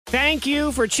Thank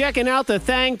you for checking out the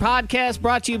Thang podcast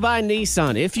brought to you by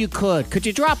Nissan. If you could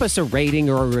you drop us a rating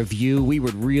or a review? We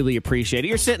would really appreciate it.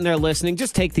 You're sitting there listening.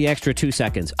 Just take the extra 2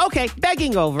 seconds. Okay,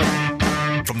 begging over.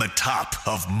 From the top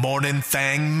of Morning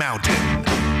Thang Mountain,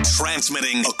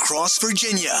 transmitting across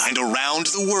Virginia and around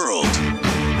the world,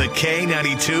 the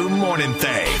K92 Morning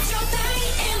Thang.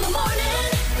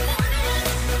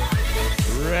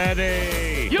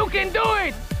 Ready. You can do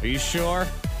it! Are you sure?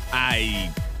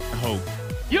 I hope.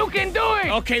 You can do it!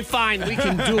 Okay, fine. We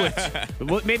can do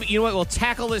it. Maybe, you know what? We'll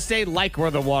tackle this day like we're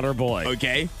the water boy.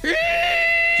 Okay.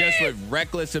 Just with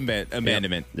reckless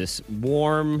abandonment. This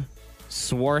warm,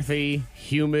 swarthy,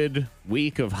 humid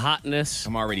week of hotness.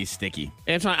 I'm already sticky.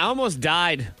 Antoine, I almost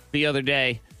died the other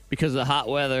day because of the hot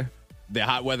weather. The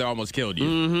hot weather almost killed you.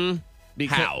 Mm-hmm.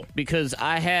 How? Because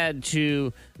I had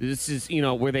to, this is,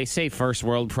 where they say first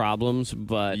world problems,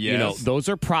 but, those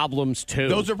are problems too.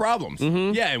 Those are problems.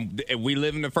 Mm-hmm. Yeah, and we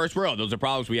live in the first world. Those are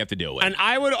problems we have to deal with. And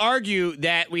I would argue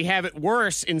that we have it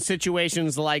worse in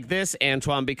situations like this,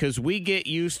 Antoine, because we get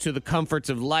used to the comforts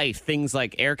of life, things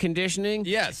like air conditioning.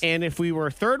 Yes. And if we were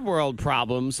third world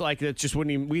problems, like that just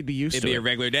wouldn't even, we'd be used It'd to it. be a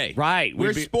regular day. Right.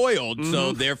 We're spoiled,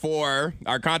 so therefore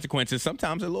our consequences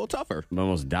sometimes are a little tougher. I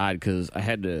almost died because I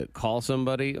had to call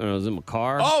somebody when I was in my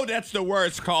car. Oh, that's the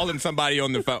worst, calling somebody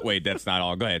on the phone. Wait, that's not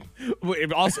all. Go ahead.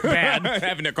 Also bad.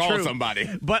 Having to call somebody.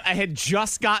 But I had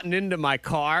just gotten into my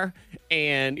car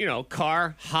and,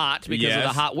 car hot because of the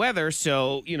hot weather.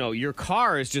 So, your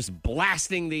car is just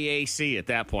blasting the AC at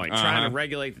that point, trying to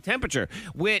regulate the temperature,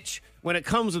 which when it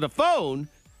comes with a phone,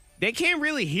 they can't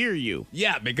really hear you.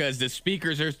 Yeah, because the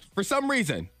speakers are, for some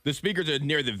reason, the speakers are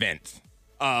near the vents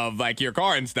of like your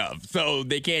car and stuff, so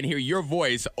they can't hear your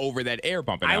voice over that air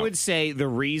pumping out. I would say the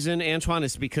reason, Antoine,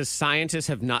 is because scientists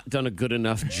have not done a good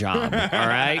enough job. All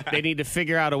right, they need to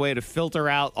figure out a way to filter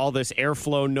out all this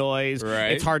airflow noise.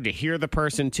 Right. It's hard to hear the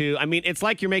person too. I mean, it's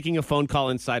like you're making a phone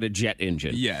call inside a jet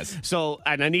engine. Yes. So,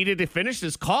 and I needed to finish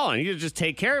this call. I needed to just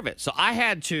take care of it. So I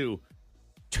had to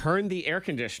turn the air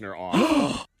conditioner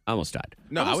on. I almost died.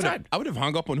 No, I would have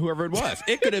hung up on whoever it was.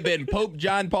 It could have been Pope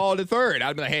John Paul III.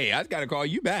 I'd be like, hey, I got to call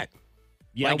you back.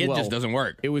 Yeah, it just doesn't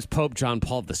work. It was Pope John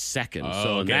Paul II.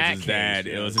 So in that his dad.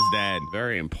 It was his dad.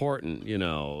 Very important,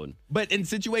 But in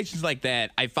situations like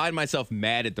that, I find myself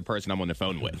mad at the person I'm on the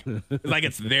phone with. Like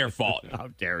it's their fault. How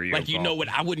dare you? Like, you know what?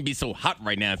 I wouldn't be so hot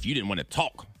right now if you didn't want to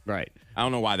talk. Right. I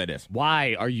don't know why that is.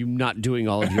 Why are you not doing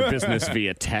all of your business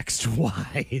via text?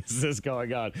 Why is this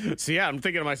going on? So, yeah, I'm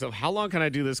thinking to myself, how long can I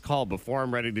do this call before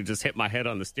I'm ready to just hit my head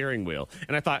on the steering wheel?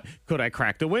 And I thought, could I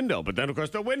crack the window? But then, of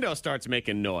course, the window starts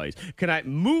making noise. Can I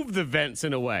move the vents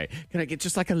in a way? Can I get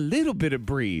just like a little bit of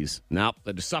breeze? Nope,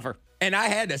 I just suffer. And I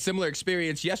had a similar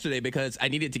experience yesterday because I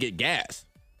needed to get gas.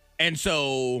 And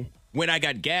so when I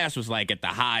got gas was like at the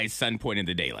high sun point of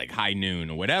the day, like high noon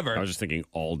or whatever. I was just thinking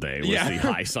all day was the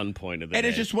high sun point of the day. And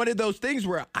it's just one of those things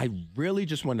where I really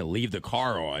just want to leave the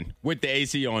car on with the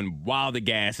AC on while the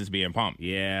gas is being pumped.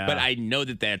 Yeah. But I know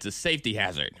that that's a safety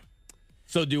hazard.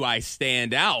 So do I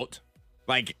stand out?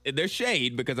 Like there's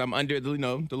shade because I'm under the,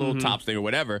 the little tops thing or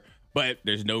whatever, but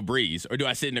there's no breeze. Or do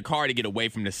I sit in the car to get away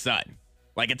from the sun?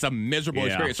 Like, it's a miserable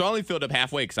experience. So I only filled up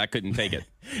halfway because I couldn't take it.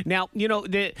 Now,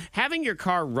 having your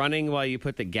car running while you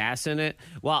put the gas in it,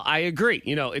 well, I agree.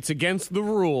 It's against the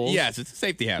rules. Yes, it's a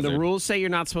safety hazard. The rules say you're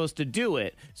not supposed to do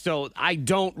it. So I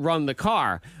don't run the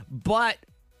car. But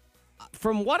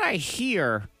from what I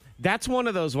hear, that's one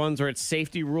of those ones where it's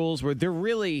safety rules where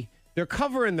they're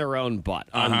covering their own butt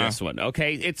on this one,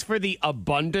 okay? It's for the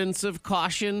abundance of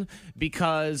caution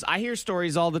because I hear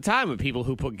stories all the time of people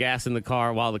who put gas in the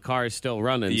car while the car is still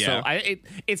running. Yeah. So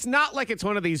it's not like it's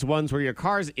one of these ones where your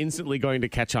car is instantly going to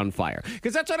catch on fire.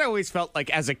 Because that's what I always felt like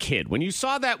as a kid. When you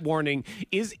saw that warning,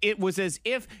 it was as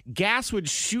if gas would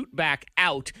shoot back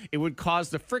out. It would cause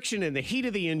the friction and the heat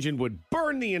of the engine would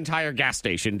burn the entire gas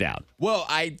station down. Well,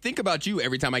 I think about you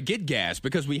every time I get gas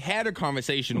because we had a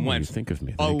conversation once. You think of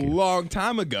me. A long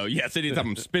time ago. Yes, anytime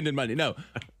I'm spending money. No,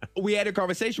 we had a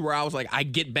conversation where I was like, I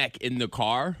get back in the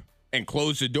car and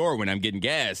close the door when I'm getting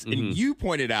gas. And you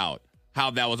pointed out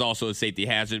how that was also a safety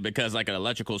hazard because like an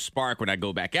electrical spark when I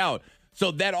go back out.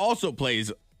 So that also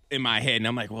plays in my head. And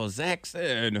I'm like, well, Zach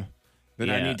said that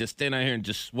I need to stand out here and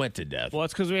just sweat to death. Well,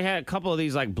 it's because we had a couple of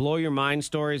these like blow your mind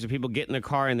stories of people get in their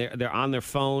car and they're on their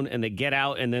phone and they get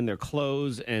out and then their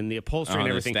clothes and the upholstery and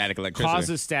everything static electricity.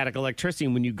 causes static electricity.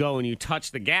 And when you go and you touch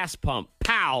the gas pump,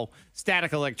 pow,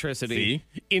 static electricity,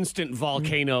 instant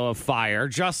volcano of fire,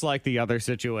 just like the other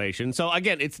situation. So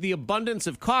again, it's the abundance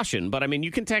of caution. But I mean,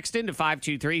 you can text into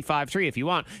 52353 if you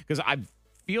want because I've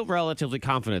feel relatively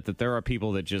confident that there are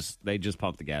people that just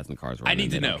pump the gas in the cars. I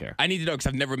need to They don't know. care. I need to know because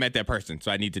I've never met that person, so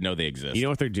I need to know they exist. You know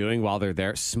what they're doing while they're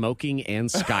there? Smoking and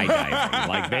skydiving.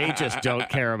 Like, they just don't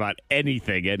care about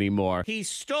anything anymore. He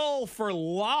stole for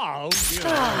love.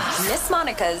 Miss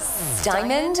Monica's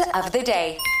Diamond of the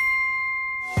Day.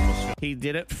 He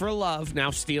did it for love.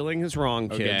 Now stealing is wrong,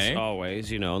 kids. Okay.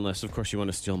 Always, unless, of course, you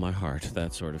want to steal my heart,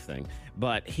 that sort of thing.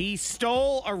 But he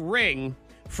stole a ring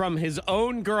from his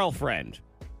own girlfriend.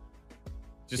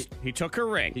 He took her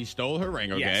ring. He stole her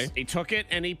ring, okay? Yes, he took it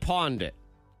and he pawned it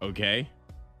Okay.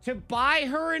 to buy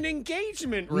her an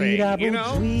engagement ring,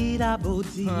 because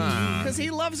he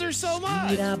loves her so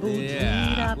much.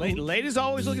 Yeah. Ladies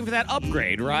always looking for that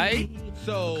upgrade, right?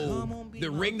 So,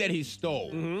 the ring that he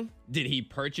stole, did he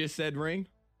purchase said ring?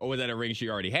 Or was that a ring she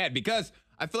already had? Because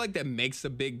I feel like that makes a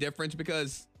big difference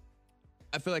because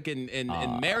I feel like in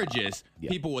marriages,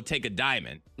 people will take a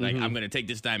diamond. Like, I'm going to take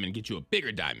this diamond and get you a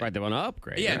bigger diamond. Right, they want to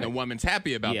upgrade. Yeah, right? and the woman's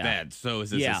happy about Yeah. that. So is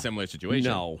this a similar situation?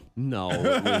 No.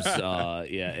 It was,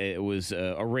 it was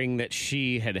a ring that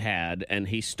she had, and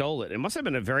he stole it. It must have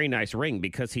been a very nice ring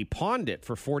because he pawned it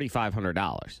for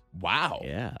 $4,500. Wow.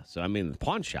 Yeah, so I mean, the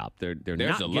pawn shop, they're There's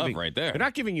not the giving, love right there. They're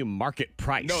not giving you market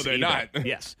price. No, they're either. not.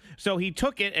 Yes. So he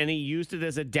took it and he used it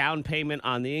as a down payment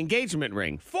on the engagement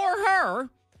ring for her.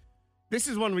 This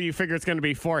is one where you figure it's going to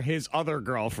be for his other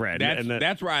girlfriend.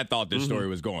 That's where I thought this story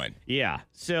was going. Yeah.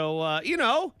 So,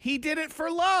 he did it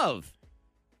for love.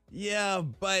 Yeah,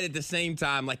 but at the same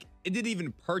time, like, it didn't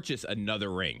even purchase another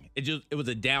ring. It was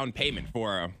a down payment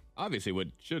for obviously what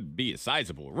should be a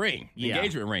sizable ring,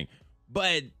 engagement ring.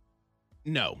 But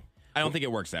no, I don't think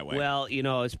it works that way. Well,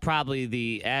 it's probably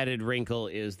the added wrinkle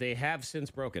is they have since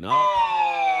broken up.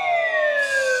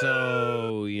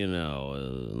 So,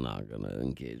 not going to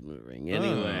engagement ring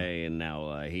anyway. And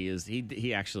now he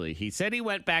said he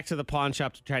went back to the pawn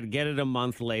shop to try to get it a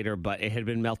month later, but it had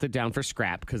been melted down for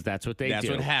scrap because that's what they do. That's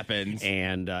what happens.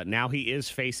 And now he is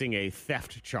facing a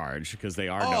theft charge because they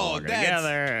are no longer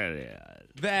together.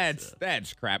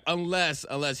 That's crap. Unless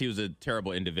he was a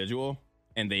terrible individual.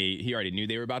 And he already knew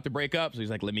they were about to break up, so he's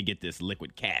like, "Let me get this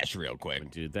liquid cash real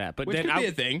quick." Do that, but Which then could be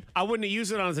a thing. I wouldn't have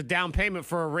used it as a down payment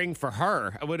for a ring for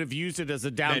her. I would have used it as a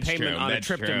down That's payment true. on a That's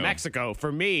trip to true. Mexico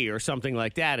for me or something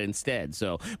like that instead.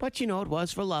 So, but it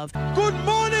was for love. Good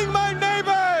morning, my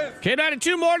neighbors!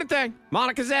 K92 morning thing.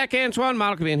 Monica, Zach, Antoine.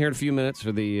 Monica being here in a few minutes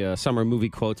for the summer movie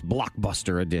quotes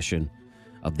blockbuster edition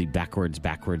of the backwards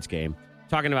game.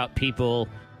 Talking about people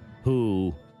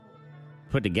who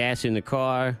put the gas in the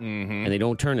car and they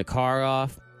don't turn the car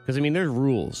off. Because, there's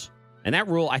rules. And that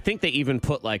rule, I think they even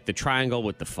put, like, the triangle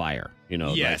with the fire.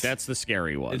 Yes. Like, that's the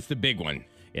scary one. It's the big one.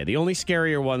 Yeah, the only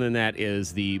scarier one than that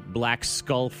is the black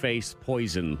skull face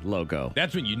poison logo.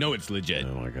 That's when you know it's legit.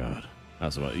 Oh, my God.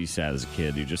 That's what you said as a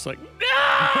kid. You're just like, no,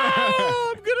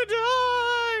 I'm going to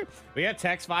die. We have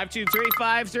text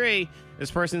 52353. This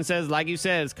person says, like you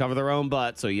said, cover their own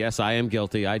butt. So, yes, I am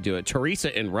guilty. I do it.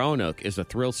 Teresa in Roanoke is a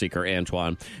thrill seeker,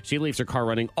 Antoine. She leaves her car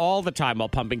running all the time while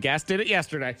pumping gas. Did it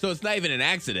yesterday. So it's not even an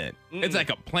accident. It's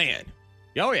like a plan.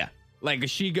 Oh, yeah. Like,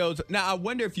 she goes... Now, I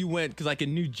wonder if you went... Because, like,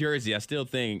 in New Jersey, I still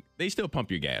think... They still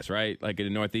pump your gas, right? Like, in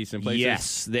the Northeast and places?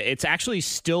 Yes. It's actually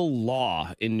still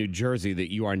law in New Jersey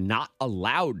that you are not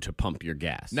allowed to pump your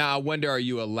gas. Now, I wonder, are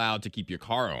you allowed to keep your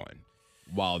car on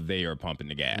while they are pumping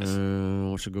the gas?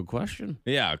 That's a good question.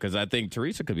 Yeah, because I think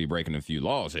Teresa could be breaking a few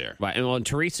laws here. Right. And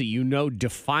Teresa,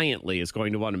 defiantly is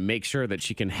going to want to make sure that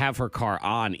she can have her car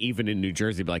on even in New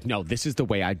Jersey. Be like, no, this is the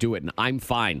way I do it, and I'm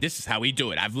fine. This is how we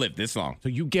do it. I've lived this long. So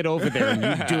you get over there and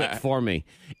you do it for me.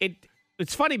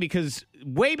 It's funny because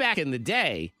way back in the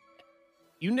day,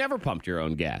 you never pumped your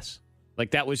own gas.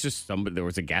 Like, that was just there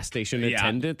was a gas station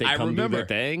attendant. They come do their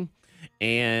thing.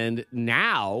 And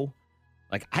now...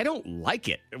 Like, I don't like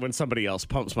it when somebody else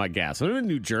pumps my gas. I'm in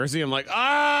New Jersey. I'm like,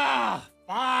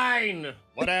 fine,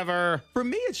 whatever. For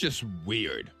me, it's just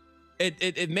weird.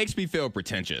 It makes me feel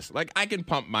pretentious. Like, I can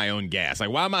pump my own gas. Like,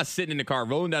 why am I sitting in the car,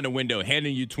 rolling down the window,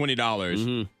 handing you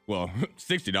 $20, well,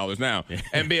 $60 now,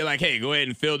 and being like, hey, go ahead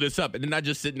and fill this up, and then I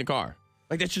just sit in the car?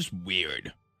 Like, that's just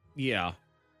weird. Yeah.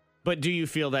 But do you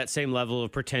feel that same level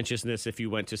of pretentiousness if you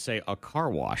went to, say, a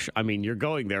car wash? You're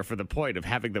going there for the point of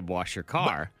having them wash your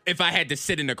car. But if I had to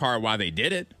sit in the car while they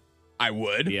did it, I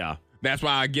would. Yeah. That's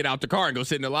why I get out the car and go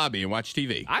sit in the lobby and watch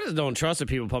TV. I just don't trust the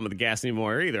people pumping the gas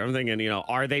anymore either. I'm thinking,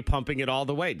 are they pumping it all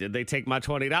the way? Did they take my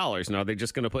 $20? No, are they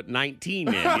just going to put 19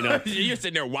 in? You're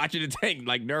sitting there watching the tank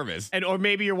like nervous. Or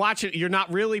maybe you're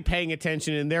not really paying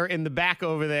attention, and they're in the back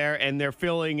over there, and they're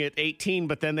filling it 18,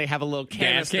 but then they have a little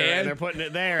canister, and they're putting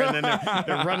it there, and then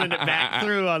they're running it back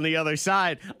through on the other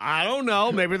side. I don't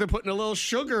know. Maybe they're putting a little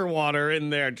sugar water in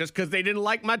there just because they didn't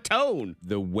like my tone.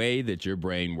 The way that your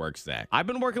brain works, Zach. I've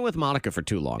been working with Monica for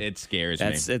too long. It scares me.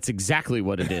 That's exactly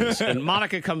what it is. And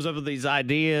Monica comes up with these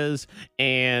ideas,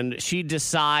 and she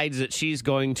decides that she's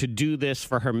going to do this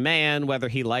for her man, whether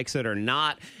he likes it or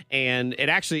not. And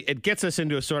it gets us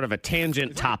into a sort of a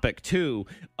tangent topic, too,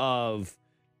 of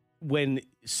when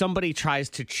somebody tries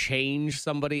to change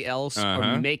somebody else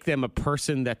or make them a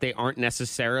person that they aren't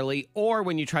necessarily, or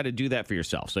when you try to do that for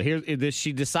yourself. So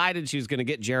she decided she was going to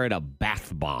get Jared a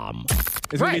bath bomb.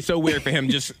 It's going to be so weird for him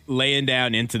just laying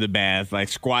down into the bath, like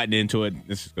squatting into it.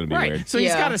 This is going to be weird. So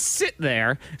he's got to sit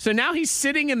there. So now he's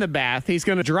sitting in the bath. He's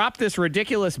going to drop this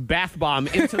ridiculous bath bomb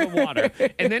into the water.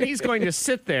 And then he's going to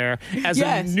sit there as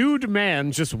a nude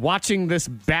man just watching this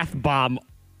bath bomb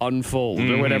unfold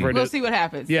or whatever it is. We'll see what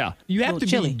happens. Yeah. You have to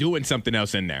be doing something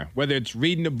else in there, whether it's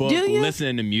reading a book,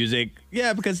 listening to music.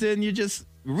 Yeah, because then you're just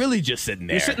really just sitting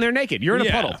there. You're sitting there naked. You're in a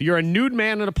puddle. You're a nude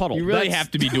man in a puddle. You really have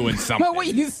to be doing something. But what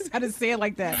you got to say it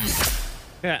like that.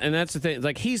 Yeah, and that's the thing.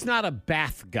 Like, he's not a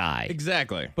bath guy.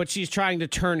 Exactly. But she's trying to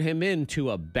turn him into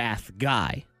a bath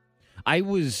guy. I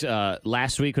was,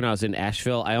 last week when I was in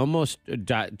Asheville, I almost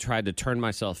tried to turn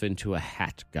myself into a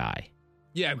hat guy.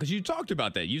 Yeah, because you talked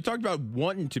about that. You talked about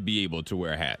wanting to be able to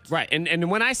wear hats. Right.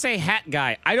 And when I say hat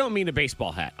guy, I don't mean a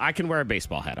baseball hat. I can wear a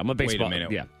baseball hat. I'm a baseball. Wait a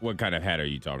minute. Yeah. What kind of hat are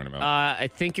you talking about? I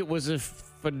think it was a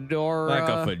fedora. Like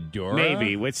a fedora?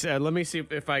 Maybe. Which, let me see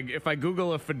if I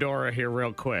Google a fedora here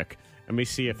real quick. Let me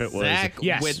see if it was. Zach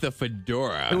yes. with the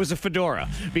fedora. It was a fedora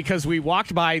because we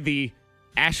walked by the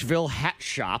Asheville hat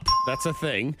shop. That's a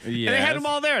thing. Yes. And they had them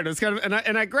all there. And it was kind of,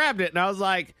 and I grabbed it and I was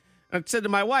like, I said to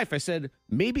my wife, I said,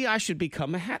 maybe I should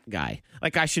become a hat guy.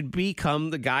 Like, I should become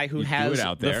the guy who has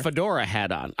the fedora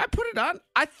hat on. I put it on.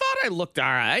 I thought I looked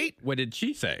all right. What did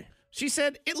she say? She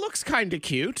said, it looks kind of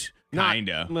cute.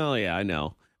 Kinda. Well, yeah, I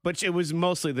know. But it was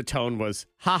mostly the tone was,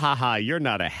 ha, ha, ha, you're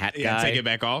not a hat guy. Take it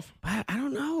back off? I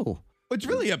don't know. It's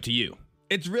really up to you.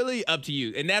 It's really up to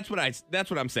you. And that's what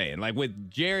I'm saying. Like with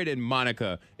Jared and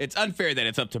Monica, it's unfair that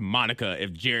it's up to Monica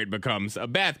if Jared becomes a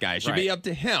bath guy. It should be up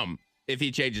to him if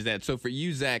he changes that. So for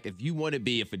you, Zach, if you want to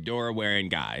be a fedora-wearing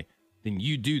guy, then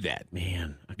you do that.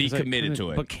 Man. Be committed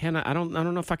to it. But I don't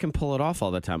know if I can pull it off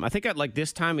all the time. I think like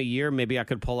this time of year, maybe I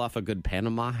could pull off a good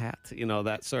Panama hat,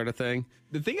 that sort of thing.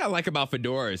 The thing I like about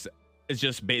fedoras is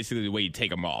just basically the way you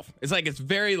take them off. It's like, it's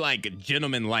very like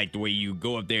gentleman-like the way you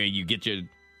go up there and you get your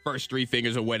first three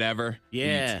fingers or whatever. Yeah.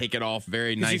 And you take it off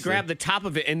very nicely. You grab the top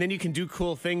of it and then you can do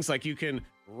cool things like you can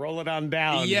roll it on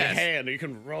down your hand, or you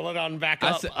can roll it on back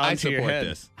up onto your head.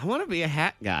 This. I want to be a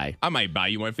hat guy. I might buy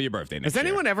you one for your birthday next year. Has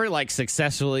anyone ever like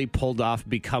successfully pulled off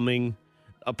becoming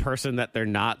a person that they're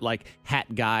not, like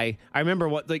hat guy? I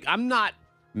remember I'm not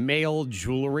male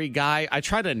jewelry guy. I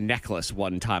tried a necklace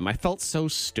one time. I felt so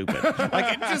stupid.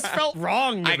 Like, it just felt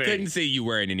wrong to me. I couldn't see you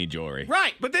wearing any jewelry.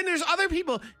 Right. But then there's other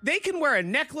people. They can wear a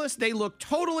necklace. They look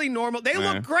totally normal. They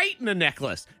look great in a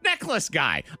necklace. Necklace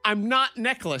guy. I'm not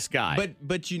necklace guy.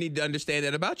 But you need to understand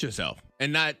that about yourself.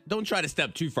 And don't try to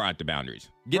step too far out the boundaries.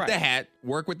 Get the hat,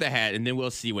 work with the hat, and then we'll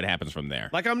see what happens from there.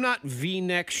 Like, I'm not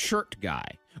V-neck shirt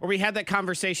guy. Or we had that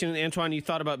conversation, Antoine, you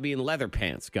thought about being leather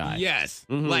pants guy. Yes.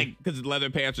 Like, because leather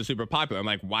pants are super popular. I'm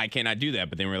like, why can't I do that?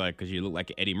 But then we're like, because you look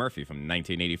like Eddie Murphy from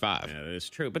 1985. Yeah, that is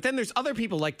true. But then there's other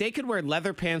people, like, they could wear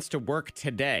leather pants to work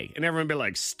today. And everyone would be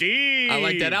like, Steve. I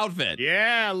like that outfit.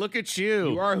 Yeah, look at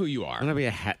you. You are who you are. I'm going to be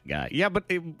a hat guy. Yeah,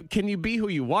 but can you be who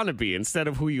you want to be instead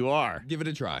of who you are? Give it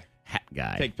a try. Hat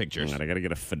guy. Take pictures. I got to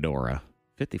get a fedora.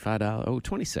 $55. Oh,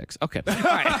 $26. Okay. All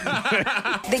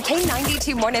right. The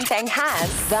K92 Morning Thang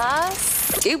has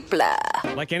the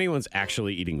dupla. Like anyone's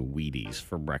actually eating Wheaties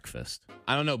for breakfast.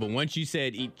 I don't know, but once you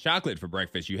said eat chocolate for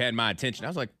breakfast, you had my attention. I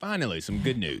was like, finally, some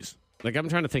good news. Like, I'm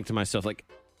trying to think to myself, like,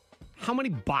 how many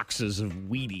boxes of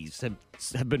Wheaties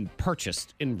have been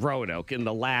purchased in Roanoke in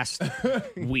the last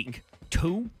week?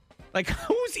 2? Like,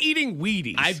 who's eating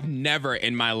Wheaties? I've never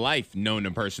in my life known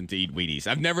a person to eat Wheaties.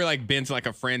 I've never been to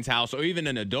a friend's house or even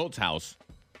an adult's house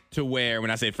to where,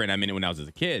 when I say friend, I mean it when I was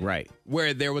a kid. Right.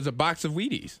 Where there was a box of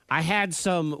Wheaties. I had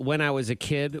some when I was a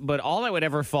kid, but all I would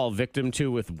ever fall victim to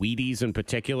with Wheaties in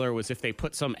particular was if they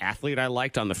put some athlete I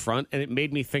liked on the front, and it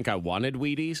made me think I wanted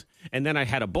Wheaties. And then I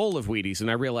had a bowl of Wheaties,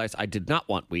 and I realized I did not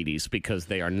want Wheaties because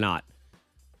they are not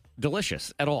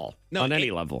delicious at all on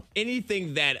any level.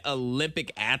 Anything that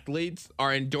Olympic athletes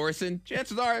are endorsing,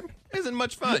 chances are isn't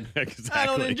much fun. Exactly. I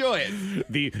don't enjoy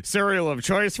it. The cereal of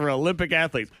choice for Olympic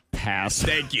athletes. Pass.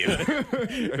 Thank you.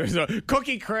 There's a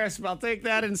Cookie Crisp. I'll take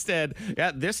that instead.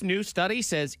 Yeah, this new study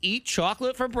says eat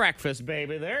chocolate for breakfast,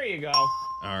 baby. There you go.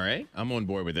 All right. I'm on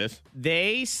board with this.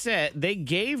 They said they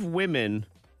gave women,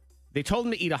 they told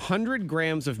them to eat 100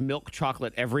 grams of milk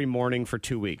chocolate every morning for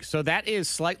 2 weeks. So that is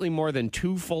slightly more than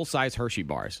 2 full-size Hershey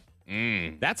bars.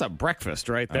 That's a breakfast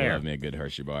right there. I love me a good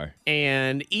Hershey bar.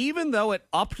 And even though it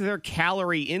upped their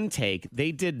calorie intake,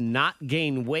 they did not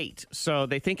gain weight. So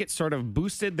they think it sort of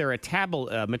boosted their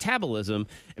metabolism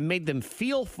and made them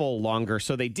feel full longer.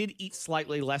 So they did eat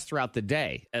slightly less throughout the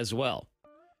day as well.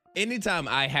 Anytime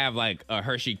I have like a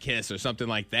Hershey Kiss or something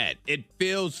like that, it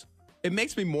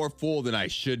makes me more full than I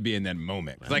should be in that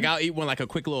moment. Like I'll eat one like a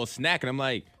quick little snack and I'm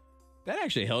like, that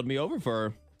actually held me over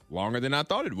for longer than I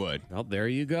thought it would. Well, there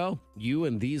you go. You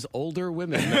and these older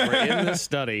women that were in this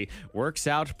study works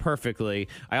out perfectly.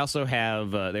 I also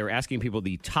have, they were asking people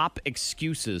the top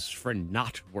excuses for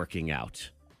not working out.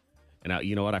 And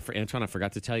you know what, Antoine, I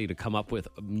forgot to tell you to come up with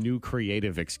new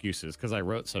creative excuses because I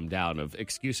wrote some down of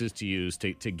excuses to use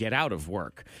to get out of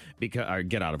work, get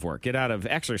out of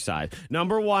exercise.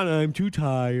 Number 1, I'm too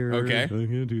tired. Okay. I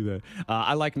can't do that.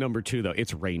 I like number 2, though.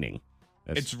 It's raining.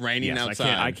 It's raining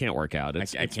outside. I can't work out. I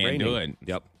It's can't do it.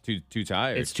 Yep. Too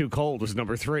tired. It's too cold was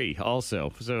number 3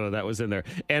 also. So that was in there.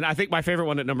 And I think my favorite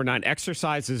one at number 9,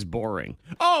 exercise is boring.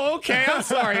 Oh, okay. I'm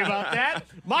sorry about that.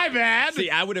 My bad.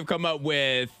 See, I would have come up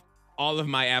with all of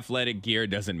my athletic gear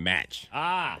doesn't match.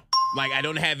 Like, I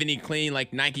don't have any clean,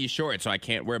 like, Nike shorts, so I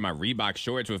can't wear my Reebok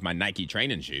shorts with my Nike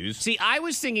training shoes. See, I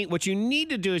was thinking what you need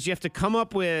to do is you have to come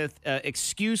up with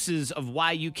excuses of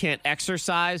why you can't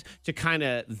exercise to kind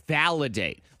of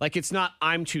validate. Like, it's not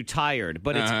I'm too tired,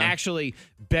 but it's actually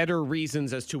better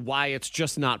reasons as to why it's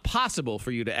just not possible for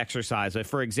you to exercise. Like,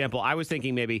 for example, I was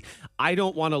thinking maybe I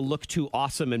don't want to look too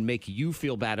awesome and make you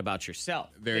feel bad about yourself.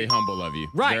 Very humble of you.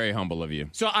 Right. Very humble of you.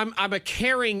 So I'm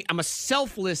a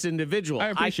selfless individual. I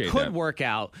appreciate could that. work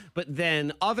out, but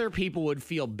then other people would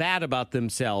feel bad about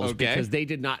themselves because they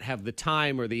did not have the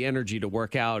time or the energy to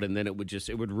work out, and then it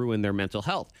would ruin their mental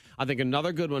health. I think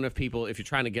another good one if you're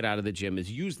trying to get out of the gym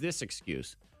is use this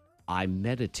excuse. I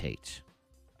meditate.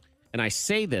 And I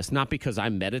say this not because I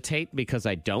meditate, because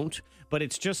I don't, but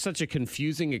it's just such a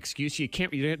confusing excuse.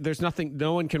 There's nothing,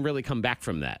 no one can really come back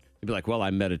from that. You'd be like, well, I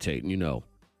meditate and,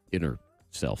 inner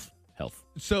self health.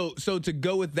 So to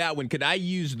go with that one, could I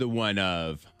use the one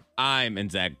of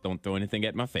and Zach, don't throw anything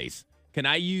at my face. Can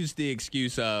I use the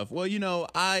excuse of, well,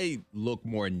 I look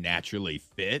more naturally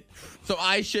fit, so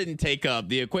I shouldn't take up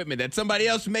the equipment that somebody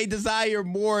else may desire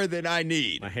more than I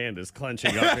need? My hand is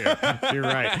clenching up here. You're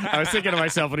right. I was thinking to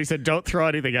myself when he said, don't throw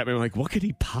anything at me. I'm like, what could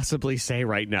he possibly say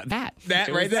right now? That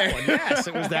right there. One. Yes,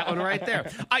 it was that one right there.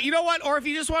 You know what? Or if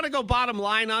you just want to go bottom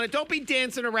line on it, don't be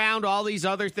dancing around all these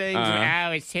other things.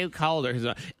 Oh, it's too cold.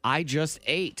 I just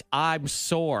ate. I'm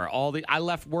sore. I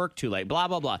left work too late. Blah,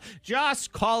 blah, blah.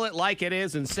 Just call it like it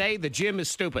is and say the gym is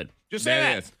stupid. Just say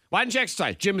that. Why didn't you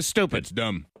exercise? Gym is stupid. It's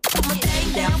dumb.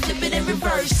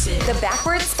 The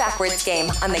backwards game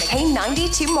on the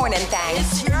K92 Morning Thang.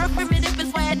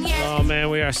 Oh,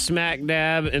 man, we are smack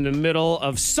dab in the middle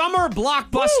of summer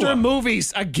blockbuster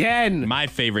movies again. My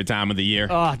favorite time of the year.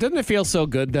 Doesn't it feel so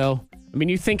good, though? I mean,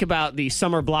 you think about the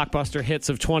summer blockbuster hits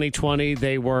of 2020.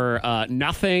 They were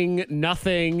nothing,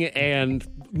 and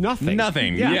nothing.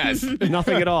 Nothing, Yeah. yes.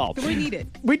 Nothing at all. We need it.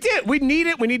 We did. We need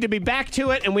it. We need to be back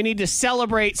to it, and we need to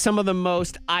celebrate some of the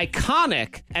most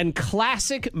iconic and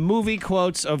classic movie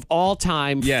quotes of all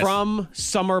time from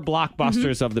summer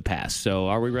blockbusters of the past. So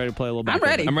are we ready to play a little bit? I'm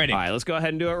ready. I'm ready. All right, let's go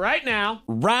ahead and do it right now.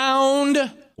 Round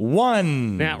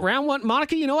 1. Now, round 1.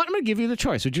 Monica, you know what? I'm going to give you the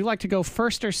choice. Would you like to go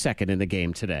first or second in the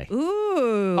game today?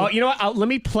 Ooh. Oh, you know what? Let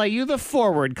me play you the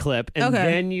forward clip, and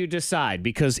then you decide,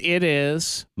 because it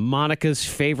is Monica's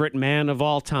favorite man of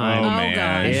all time. Oh, Oh, man.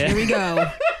 gosh. Yeah. Here we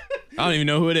go. I don't even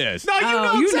know who it is.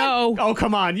 No, you know. Oh,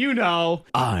 come on. You know.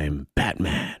 I'm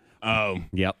Batman. Oh.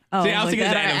 Yep. Oh, See, I was like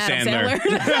thinking that Adam Sandler.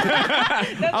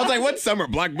 I was like, what summer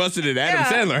blockbuster did Adam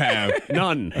Sandler have?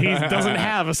 None. He doesn't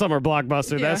have a summer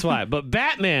blockbuster. Yeah. That's why. But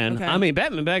Batman, Okay.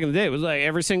 Batman back in the day, it was like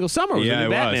every single summer was a new it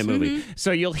Batman was. movie.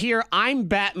 So you'll hear I'm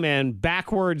Batman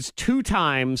backwards 2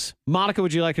 times. Monica,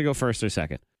 would you like to go first or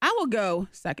second? I will go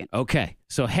second. Okay.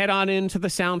 So head on into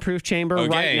the soundproof chamber right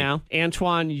Okay. now.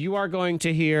 Antoine, you are going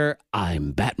to hear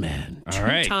I'm Batman All 2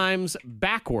 right. times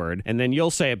backward, and then you'll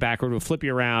say it backward. We'll flip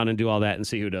you around and do all that and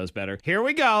see who does better. Here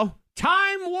we go.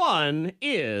 Time 1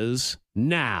 is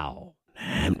now.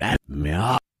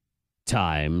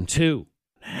 Time 2.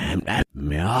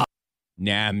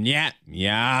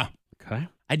 Yeah. Okay.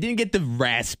 I didn't get the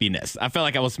raspiness. I felt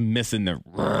like I was missing the.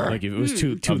 Like if it was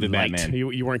too Of the light. Batman.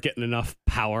 You weren't getting enough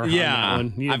power. On that Yeah,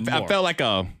 one. You needed I more. felt like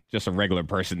just a regular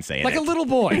person saying Like it. a little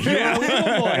boy. Yeah, a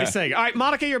little boy saying. All right,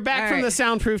 Monica, you're back All from right. the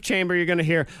soundproof chamber. You're going to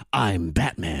hear, I'm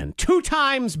Batman 2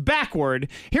 times backward.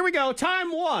 Here we go.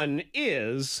 Time 1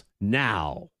 is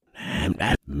now.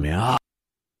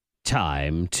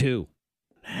 Time 2.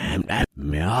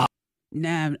 Nah,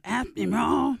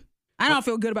 I don't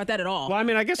feel good about that at all. Well, I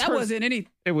mean, I guess that hers- wasn't any.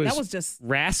 it was That was just.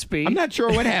 raspy. I'm not sure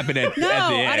what happened at the end.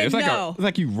 I It was didn't like know. it was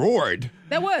like you roared.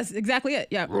 That was exactly it.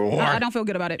 Yeah. Roar. I don't feel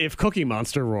good about it. If Cookie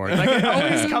Monster roared. Like it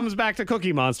always comes back to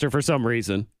Cookie Monster for some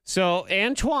reason. So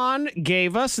Antoine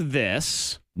gave us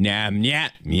this. Yeah.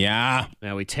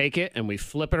 Now we take it and we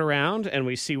flip it around and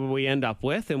we see what we end up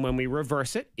with. And when we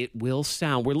reverse it, it will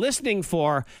sound. We're listening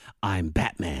for I'm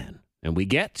Batman. And we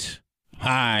get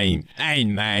Hi,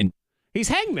 Hangman. he's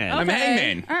Hangman. I'm Okay.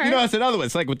 Hangman. All right. You know, it's another one.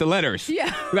 It's like with the letters.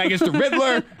 Yeah. Like it's the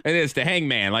Riddler and it's the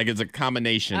Hangman. Like it's a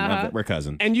combination of it. We're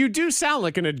cousins. And you do sound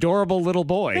like an adorable little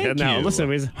boy. Thank and now you.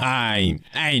 listen, he's Hi,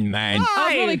 Hangman. That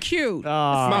was really cute.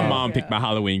 My mom picked my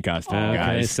Halloween costume, Okay,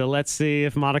 guys. so let's see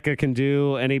if Monica can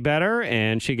do any better.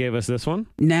 And she gave us this one.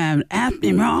 Nah,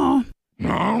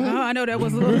 Oh, I know that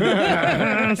was a little.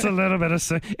 It's a little bit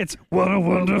of. It's what a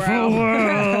wonderful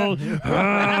world.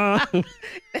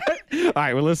 All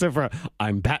right, we'll listen for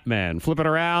I'm Batman. Flip it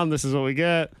around. This is what we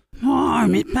get.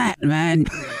 Army Batman.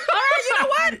 All right, you know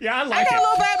what? Yeah, I I like got it. a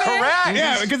little Batman. Correct.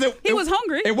 Yeah, because He was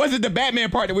hungry. It wasn't the Batman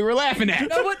part that we were laughing at.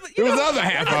 No, but, It was the other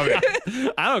half of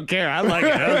it. I don't care. I like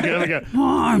it. That was good. Good.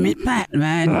 Army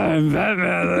Batman. I'm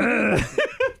Batman.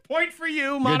 Point for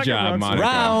you, Monica. job, Brooks. Monica.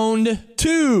 Round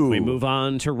 2. We move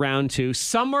on to round 2.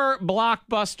 Summer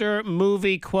blockbuster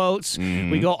movie quotes.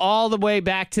 We go all the way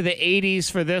back to the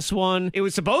 80s for this one. It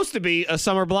was supposed to be a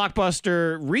summer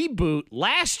blockbuster reboot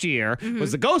last year.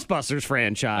 Was the Ghostbusters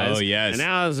franchise. Oh, yes. And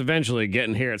now it's eventually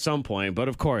getting here at some point. But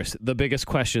of course, the biggest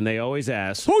question they always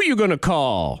ask, who are you going to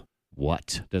call?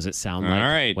 What does it sound like All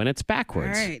right. when it's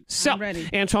backwards? All right, So, I'm ready.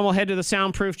 Antoine will head to the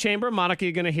soundproof chamber. Monica,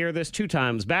 you're going to hear this 2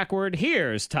 times backward.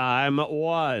 Here's time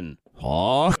 1.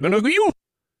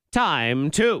 Time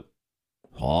 2.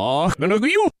 Good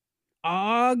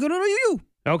on you.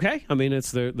 Okay, I mean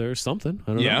there's something.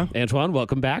 I don't Yeah. know. Antoine,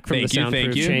 welcome back from the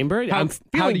soundproof chamber. How, I'm how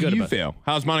feeling do good you about feel?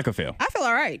 How's Monica feel? I feel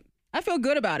all right. I feel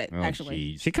good about it, Oh, actually.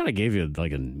 jeez. She kind of gave you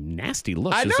like a nasty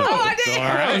look. I She's know. like, I did. All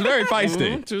I right. was very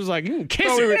feisty. She was like, kiss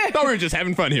Thought it. we were just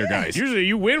having fun here, guys. Usually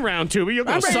you win round 2, but you're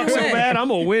going I'm to ready suck to so win. bad, I'm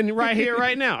going to win right here,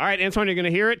 right now. All right, Antoine, you're going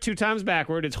to hear it 2 times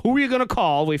backward. It's who you're going to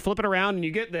call. We flip it around and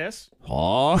you get this.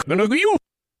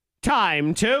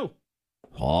 Time 2.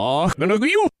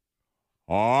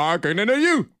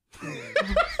 You.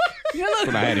 You look, That's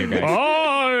what I had here, guys.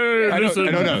 Oh, I don't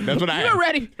know. That's what I had. you're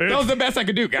ready. That was the best I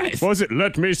could do, guys. Was it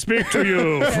let me speak to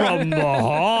you from the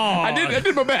heart? I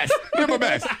did my best. Did my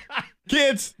best.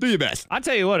 Kids, do your best. I'll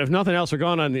tell you what, if nothing else, we're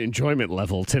going on the enjoyment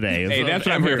level today. Hey, that's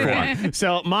what I'm here for.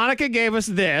 So Monica gave us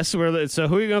this. So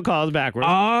who are you going to call is backwards?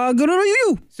 Good on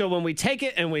you. So when we take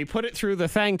it and we put it through the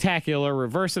Fangtacular,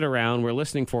 reverse it around, we're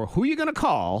listening for who you going to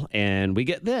call, and we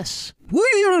get this. Who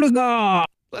you gonna go?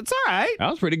 That's all right. That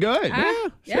was pretty good.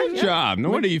 Good job. No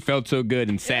wonder you felt so good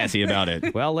and sassy about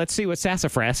it. Well, let's see what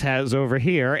Sassafras has over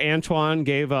here. Antoine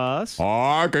gave us.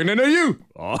 Hearken unto you.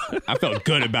 I felt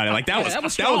good about it. Like that was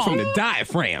was that was from strong. the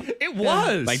diaphragm. It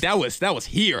was. Like that was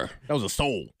here. That was a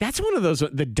soul. That's one of those.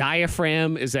 The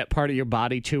diaphragm is that part of your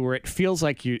body too, where it feels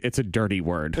like it's a dirty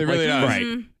word. It really does.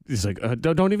 Right. It's like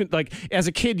don't even like. As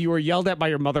a kid, you were yelled at by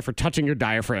your mother for touching your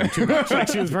diaphragm too much. Like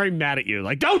she was very mad at you.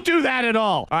 Like don't do that at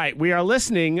all. All right, we are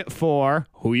listening for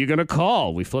who you gonna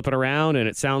call. We flip it around and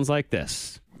it sounds like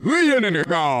this. Who you gonna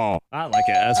call? I like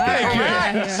it. That's good. Thank you.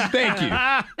 Yeah. Thank you.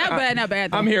 Not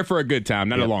bad. Though. I'm here for a good time,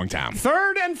 not a long time.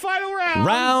 Third and final round.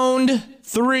 Round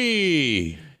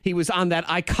 3. He was on that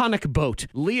iconic boat,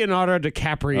 Leonardo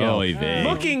DiCaprio, Oy vey.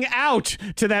 looking out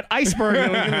to that iceberg that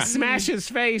was going to smash his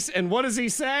face. And what does he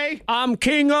say? I'm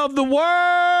king of the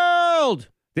world.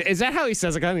 Is that how he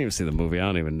says it? I didn't even see the movie. I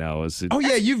don't even know. Is it? Oh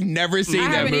yeah, you've never seen I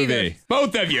that haven't movie. either.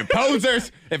 Both of you posers.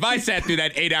 If I sat through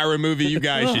that 8-hour movie, you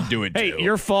guys should do it Hey, too.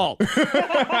 your fault.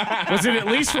 Was it at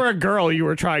least for a girl you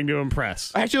were trying to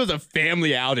impress? Actually, it was a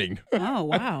family outing. Oh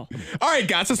wow. All right,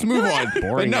 guys, let's move on.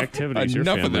 Boring enough, activities your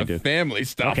Enough of family the did. family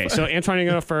stuff. Okay, so Antoine, you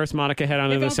go first. Monica, head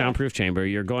on into the soundproof chamber.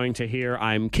 You're going to hear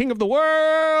I'm king of the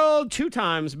world 2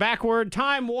 times backward.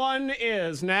 Time 1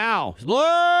 is now.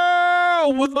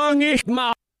 Slow with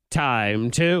Bangishma.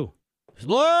 Time 2.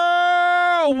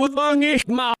 Slow with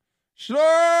Bangishma.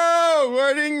 slow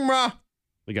wording, ma.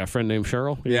 You got a friend named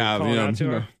Cheryl? Yeah, calling out to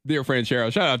her? dear friend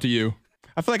Cheryl, shout out to you.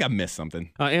 I feel like I missed something.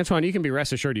 Antoine, you can be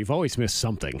rest assured you've always missed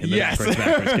something in the Yes.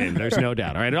 backwards game. There's no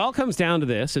doubt. All right, it all comes down to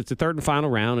this. It's the third and final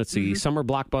round. It's the summer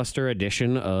blockbuster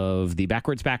edition of the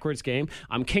backwards game.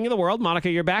 I'm king of the world. Monica,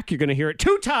 you're back. You're going to hear it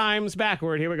 2 times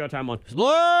backward. Here we go. Time 1.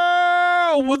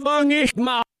 Slow with long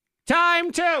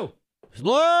Time 2.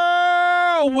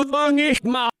 Slow with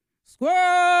long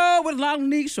Squirrel with long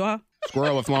knees, sure.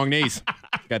 Squirrel with long knees.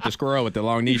 Got the squirrel with the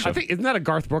long knees. I think, isn't that a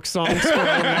Garth Brooks song? Squirrel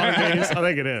with long knees? I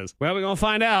think it is. Well, we're going to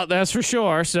find out. That's for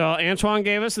sure. So Antoine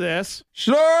gave us this.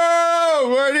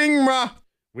 Slow wording ma.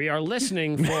 We are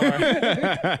listening for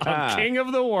a king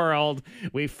of the world.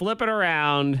 We flip it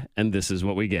around, and this is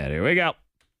what we get. Here we go.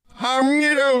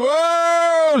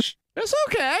 It's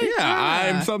okay.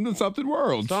 Yeah, I'm something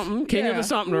world. Something, king of the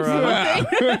something or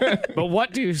other. But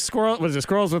what do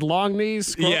squirrels with long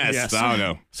knees? Yes, I don't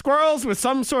know. Squirrels with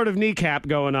some sort of kneecap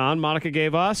going on. Monica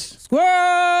gave us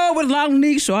Squirrel with long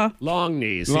knees, sure. long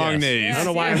knees. Long yes. knees. I don't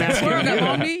know why I'm asking Squirrel got you.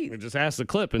 long knees. We just asked the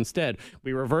clip instead.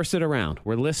 We reverse it around.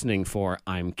 We're listening for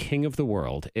I'm King of the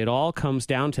World. It all comes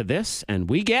down to this, and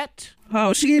we get...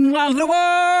 Oh, she getting lost in the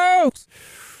world.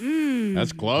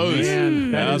 That's close.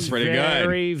 Man, that That's is pretty good.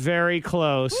 very, very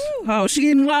close. Oh, she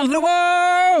getting lost in the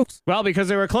world. Well, because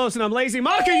they were close and I'm lazy.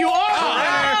 Monica, you are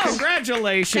there.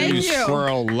 Congratulations. Thank you.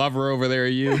 Squirrel lover over there,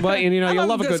 you. But and, you know, I you'll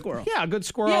love love a a good good squirrel. Yeah, a good Yeah,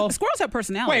 squirrel. squirrels have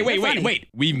personality. Wait. They're funny.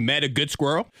 We met a good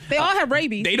squirrel? They all have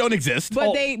rabies. They don't exist.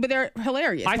 But they're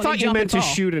hilarious. I when thought they you jump meant and to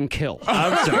fall. shoot and kill.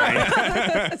 I'm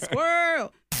sorry.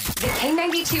 Squirrel. The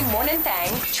K92 Morning Thang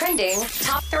trending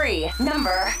top 3.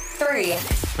 Number 3.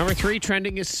 Number 3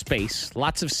 trending is space.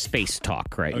 Lots of space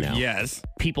talk right now. Yes.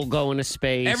 People going to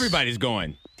space. Everybody's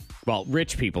going. Well,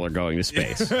 rich people are going to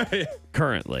space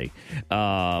currently.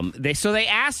 They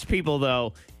asked people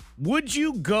though, would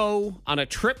you go on a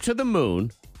trip to the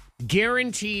moon,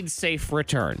 guaranteed safe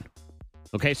return?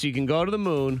 Okay, so you can go to the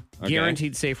moon,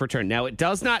 guaranteed safe return. Now, it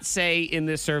does not say in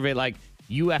this survey like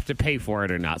you have to pay for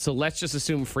it or not. So let's just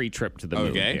assume free trip to the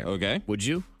moon. here. Okay. Would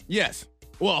you? Yes.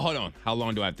 Well, hold on. How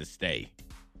long do I have to stay?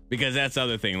 Because that's the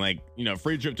other thing. Like,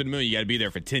 free trip to the moon, you got to be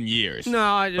there for 10 years.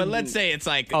 No. But let's say it's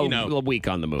like, a week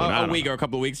on the moon. I a don't week know. or a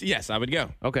couple of weeks. Yes, I would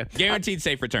go. Okay. Guaranteed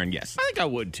safe return, yes. I think I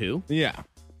would too. Yeah.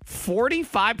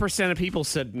 45% of people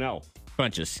said no.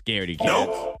 Bunch of scaredy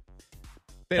cats.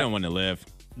 They don't want to live.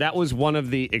 That was one of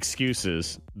the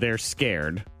excuses. They're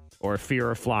scared or fear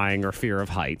of flying or fear of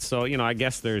heights. So, I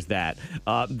guess there's that.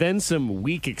 Then some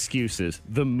weak excuses.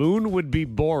 The moon would be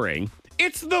boring.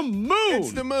 It's the moon.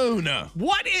 It's the moon.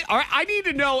 I need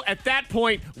to know at that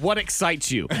point what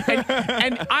excites you.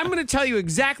 And I'm going to tell you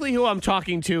exactly who I'm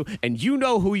talking to, and you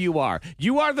know who you are.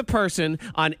 You are the person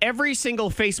on every single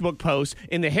Facebook post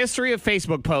in the history of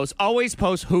Facebook posts always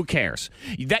post who cares.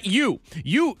 That you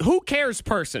who cares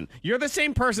person. You're the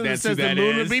same person That's that says who the that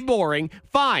moon is. would be boring.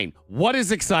 Fine. What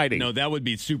is exciting? No, that would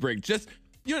be super.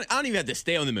 I don't even have to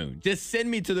stay on the moon. Just send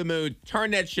me to the moon, turn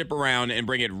that ship around, and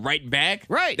bring it right back.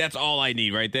 Right. That's all I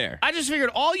need right there. I just figured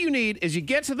all you need is you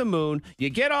get to the moon, you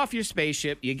get off your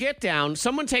spaceship, you get down,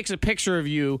 someone takes a picture of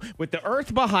you with the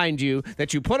Earth behind you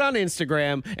that you put on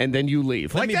Instagram, and then you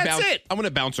leave. Let me that's bounce. it. I want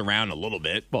to bounce around a little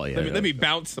bit. Well, yeah, let me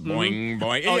bounce. Boing,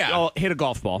 boing. Oh, Yeah. oh, hit a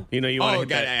golf ball. You want to hit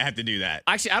God, I that. have to do that.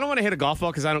 Actually, I don't want to hit a golf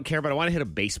ball because I don't care, but I want to hit a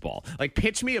baseball. Like,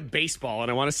 pitch me a baseball, and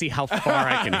I want to see how far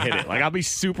I can hit it. Like, I'll be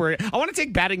super... I want to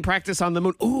take batting practice on the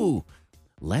moon. Ooh,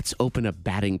 let's open a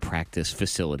batting practice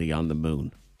facility on the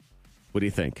moon. What do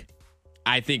you think?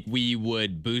 I think we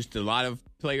would boost a lot of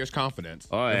players' confidence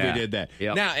if we did that.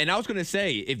 Yep. Now, and I was going to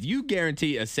say, if you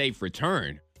guarantee a safe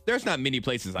return, there's not many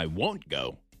places I won't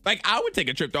go. Like, I would take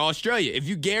a trip to Australia. If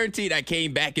you guaranteed I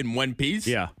came back in one piece,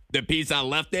 the piece I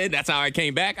left in, that's how I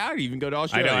came back, I would even go to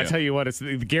Australia. I know. I tell you what, it's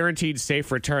the guaranteed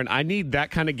safe return. I need that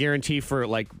kind of guarantee for,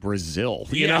 like, Brazil.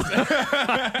 You know?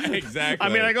 Exactly. I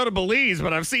mean, I go to Belize,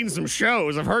 but I've seen some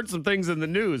shows. I've heard some things in the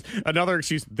news. Another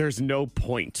excuse, there's no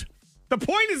point. The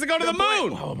point is to go to the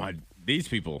moon. Oh, my. These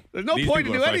people. There's no these point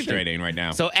to people do are frustrating anything right now.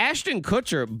 So Ashton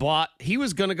Kutcher he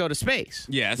was going to go to space.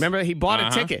 Yes. Remember, he bought a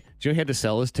ticket. Do you know he had to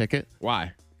sell his ticket?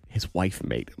 Why? His wife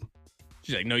made him.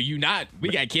 She's like, no, you not. We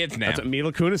got kids now. That's what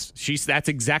Mila Kunis, that's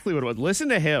exactly what it was. Listen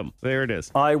to him. There it is.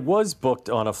 I was booked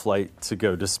on a flight to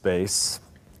go to space.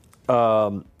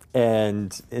 And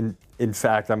in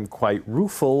fact, I'm quite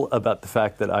rueful about the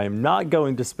fact that I am not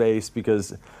going to space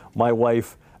because my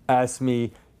wife asked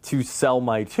me to sell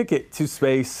my ticket to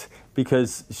space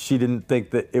because she didn't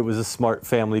think that it was a smart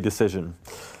family decision.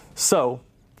 So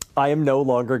I am no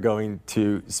longer going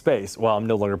to space. Well, I'm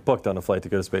no longer booked on a flight to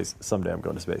go to space. Someday I'm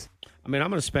going to space. I mean, I'm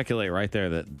going to speculate right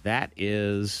there that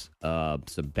is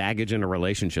some baggage in a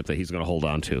relationship that he's going to hold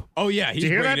on to. Oh, yeah. He's you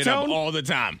hear bringing that it up tone? all the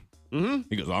time. Mm-hmm.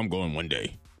 He goes, I'm going one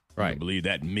day. Right. I believe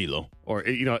that in Milo. Or,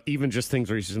 even just things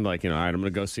where he's just like, all right, I'm going to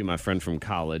go see my friend from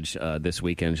college this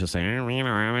weekend. She'll say,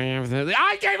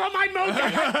 I gave him my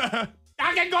mood.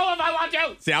 I can go if I want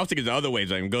to. See, I was thinking the other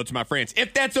ways. I can go to my friends.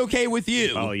 If that's okay with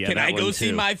you, Oh, yeah, can that I go one,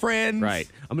 see too. my friends? Right.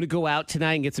 I'm going to go out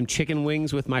tonight and get some chicken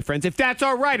wings with my friends. If that's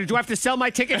all right, or do I have to sell my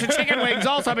ticket to chicken wings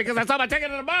also because I saw my ticket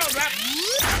in the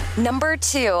moon? Number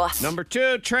 2. Number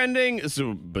 2, trending. It's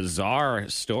a bizarre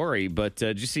story, but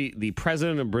did you see the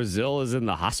president of Brazil is in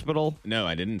the hospital? No,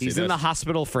 I didn't see He's this. in the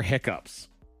hospital for hiccups.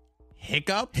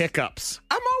 Hiccups?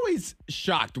 I'm always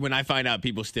shocked when I find out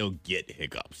people still get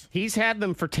hiccups. He's had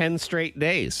them for 10 straight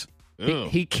days. Ew.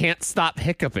 He can't stop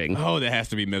hiccuping. Oh, that has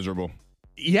to be miserable.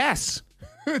 Yes.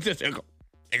 Just hiccup.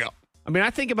 I mean, I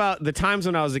think about the times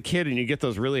when I was a kid and you get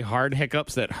those really hard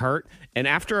hiccups that hurt. And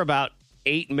after about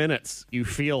 8 minutes, you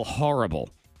feel horrible.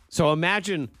 So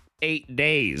imagine 8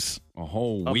 days A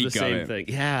whole of week the same of it. thing.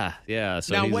 Yeah.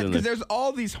 So Now, he's what? in Because the- there's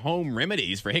all these home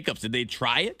remedies for hiccups. Did they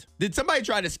try it? Did somebody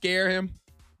try to scare him?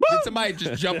 Did somebody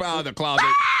just jump out of the closet?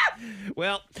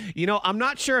 Well, I'm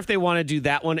not sure if they want to do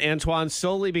that one, Antoine,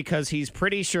 solely because he's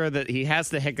pretty sure that he has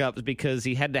the hiccups because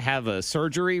he had to have a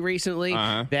surgery recently.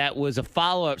 That was a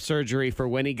follow-up surgery for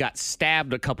when he got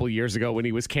stabbed a couple years ago when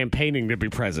he was campaigning to be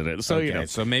president. So, Okay,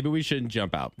 so maybe we shouldn't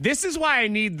jump out. this is why I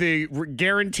need the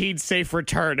guaranteed safe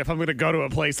return if I'm going to go to a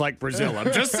place like Brazil.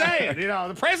 I'm just saying,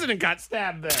 the president got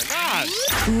stabbed there. God.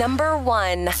 Number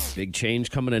 1. Big change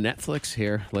coming to Netflix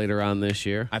here later on this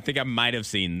year. I think I might have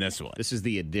seen this one. This is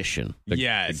the addition. They're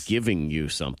Yes. giving you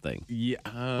something. Yeah.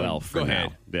 Well, for go now.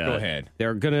 ahead. Yeah. Go ahead.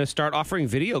 They're going to start offering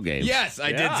video games. Yes,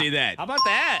 I did see that. How about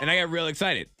that? And I got real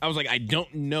excited. I was like, I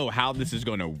don't know how this is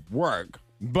going to work,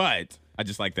 but I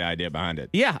just like the idea behind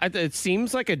it. Yeah, it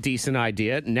seems like a decent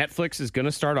idea. Netflix is going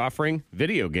to start offering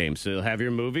video games. So you'll have your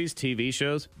movies, TV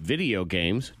shows, video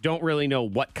games. Don't really know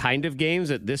what kind of games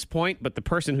at this point, but the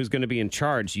person who's going to be in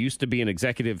charge used to be an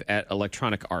executive at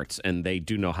Electronic Arts, and they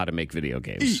do know how to make video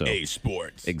games. So. EA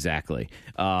Sports. Exactly.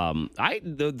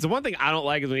 The one thing I don't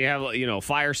like is when you have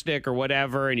Fire Stick or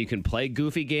whatever, and you can play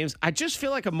goofy games. I just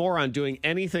feel like a moron doing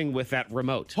anything with that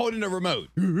remote. Holding a remote.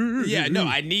 Yeah, no,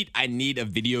 I need a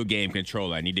video game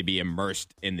controller. I need to be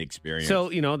immersed in the experience. So,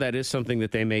 that is something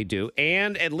that they may do.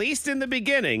 And at least in the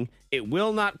beginning, it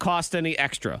will not cost any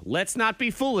extra. Let's not be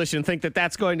foolish and think that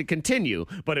that's going to continue.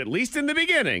 But at least in the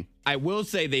beginning. I will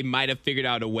say they might have figured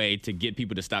out a way to get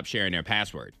people to stop sharing their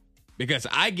password. Because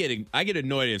I get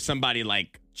annoyed if somebody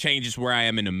changes where I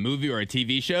am in a movie or a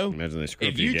TV show. Imagine they screw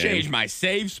If up your you game. change my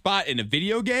save spot in a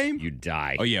video game, You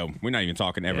die. oh yeah, we're not even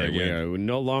talking ever Yeah, we again. are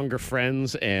no longer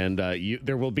friends, and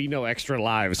there will be no extra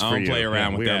lives I for don't you. play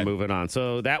around with we are that. moving on.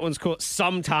 So that one's cool.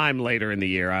 Sometime later in the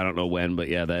year, I don't know when, but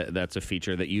yeah, that's a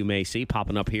feature that you may see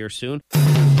popping up here soon.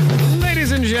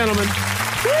 Ladies and gentlemen,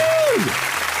 woo!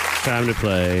 Time to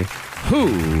play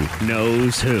Who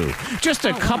Knows Who. Just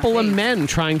a couple of men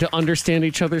trying to understand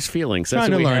each other's feelings. That's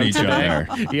Trying what to we learn have each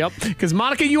today. other. Yep. Because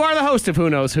Monica, you are the host of Who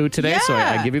Knows Who today, so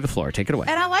I Yeah. give you the floor. Take it away.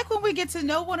 And I like when we get to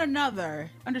know one another,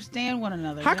 understand one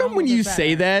another. How come when you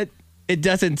say that, it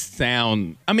doesn't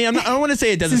sound? I mean, I don't want to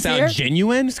say it doesn't Sincere? sound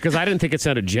genuine. Because I didn't think it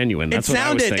sounded genuine. That's what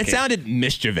I was thinking. It sounded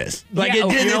mischievous. Like Yeah, it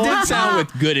did, you know it did what? sound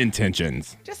with good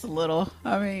intentions. Just a little.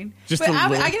 I mean, Just but a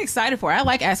little. I get excited for it. I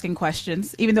like asking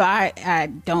questions, even though I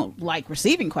don't like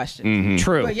receiving questions. Mm-hmm.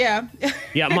 True. But yeah.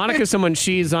 Yeah, Monica's someone,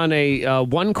 she's on a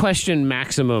one question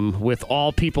maximum with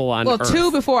all people on Well, Earth.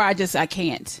 2 before I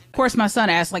can't. Of course, my son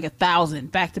asked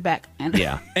 1,000 back to back. And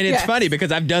Yeah. And it's Yeah. funny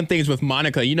because I've done things with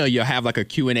Monica. You'll have a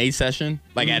Q&A session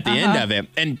at the end of it.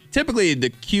 And typically the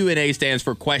Q&A stands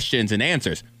for questions and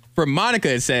answers. For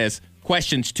Monica, it says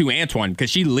questions to Antoine because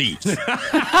she leaves. Monica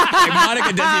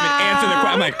doesn't even answer the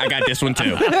question. I'm like, I got this one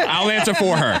too. I'll answer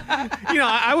for her.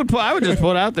 I would just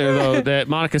put out there, though, that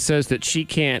Monica says that she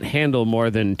can't handle more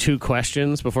than 2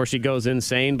 questions before she goes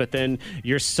insane. But then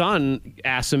your son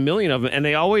asks a million of them, and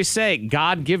they always say,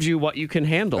 God gives you what you can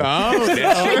handle. Oh, that's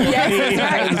Yes,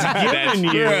 that's right. Given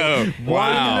you true.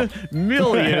 Wow. 1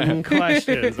 million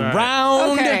questions. All right.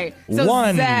 Round Okay. So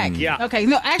one. Zach. Yeah. Okay.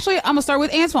 No, actually, I'm gonna start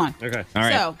with Antoine. Okay. All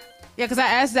right. So, yeah, because I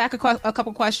asked Zach a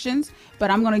couple questions,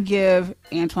 but I'm gonna give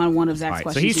Antoine one of Zach's All right, so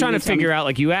questions. he's trying to figure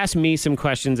out, you asked me some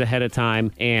questions ahead of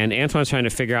time, and Antoine's trying to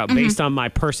figure out, based on my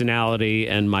personality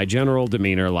and my general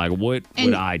demeanor, what would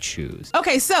I choose?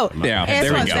 Okay, so Yeah, there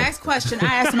we Antoine, go. Zach's question. I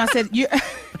asked him. I said,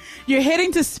 "You're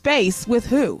heading to space with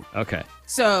who?" Okay.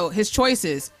 So his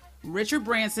choices: Richard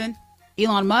Branson,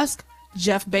 Elon Musk,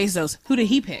 Jeff Bezos. Who did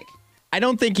he pick? I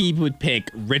don't think he would pick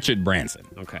Richard Branson.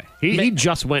 Okay. He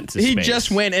just went to He space. just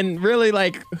went, and really,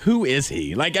 like, who is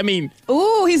he? Like, I mean,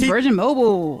 Ooh, he's Virgin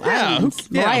Mobile. yeah,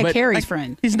 Mariah but, Carey's like,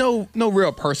 friend. He's no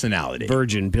real personality.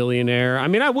 Virgin billionaire. I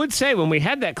mean, I would say when we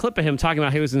had that clip of him talking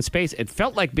about he was in space, it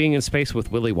felt like being in space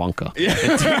with Willy Wonka. Yeah.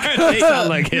 It sounded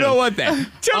like him. You know what? Then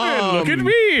Look at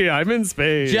me. I'm in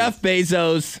space. Jeff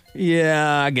Bezos.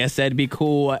 Yeah, I guess that'd be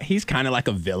cool. He's kind of like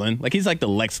a villain. Like, he's like the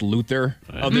Lex Luthor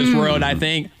of this world, I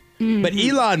think. But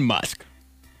Elon Musk,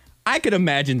 I could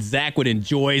imagine Zach would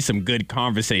enjoy some good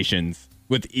conversations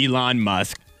with Elon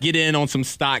Musk. Get in on some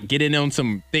stock, get in on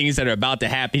some things that are about to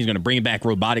happen. He's going to bring back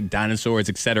robotic dinosaurs,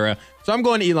 etc. So I'm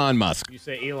going to Elon Musk. You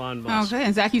say Elon Musk. Okay,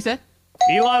 and Zach, you said?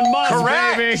 Elon Musk,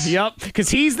 Correct. baby. Yep. Because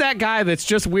he's that guy that's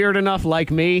just weird enough like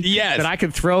me Yes. that I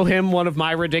could throw him one of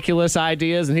my ridiculous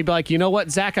ideas and he'd be like, you know what,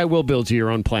 Zach, I will build you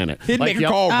your own planet. He'd Like, make a yep.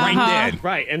 call right then.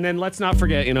 Right. And then let's not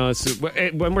forget,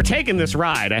 when we're taking this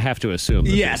ride, I have to assume.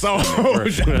 that Yes. there's- Oh,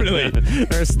 definitely.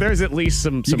 There's at least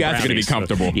some You guys are gonna be brownies.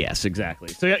 comfortable. Yes, exactly.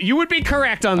 So yeah, you would be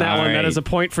correct on that All one. That right. is a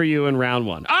point for you in round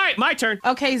one. All right, my turn.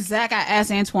 Okay, Zach, I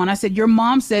asked Antoine, I said, your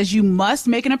mom says you must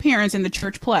make an appearance in the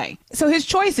church play. So his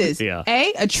choices, Yeah.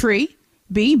 A, a tree,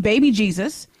 B, baby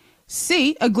Jesus,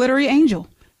 C, a glittery angel.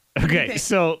 Okay,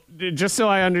 so just so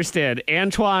I understand,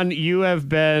 Antoine, you have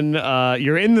been,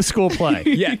 you're in the school play.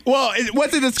 Yeah. Well, it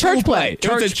wasn't a school Church play. It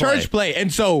was a Church church play.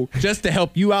 And so, just to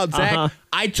help you out, Zach, Uh-huh.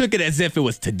 I took it as if it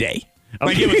was today.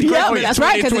 Like Okay. it was Yeah, Christmas that's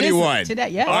right, 'cause it is 2021. today,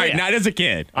 yeah. All right, yeah. not as a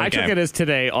kid. I took Okay. it as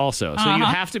today also. So you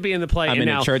have to be in the play. I'm and in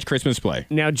now, a church Christmas play.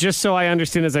 Now, just so I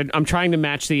understand, as I'm trying to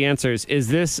match the answers, is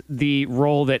this the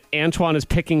role that Antoine is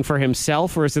picking for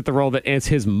himself, or is it the role that it's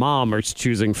his mom is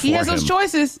choosing for He has him? those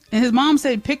choices, and his mom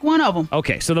said, pick one of them.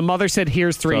 Okay, so the mother said,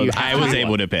 here's three. So You have I to was pick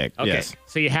able one. to pick. Okay, Yes.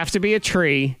 so you have to be a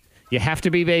tree. You have to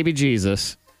be baby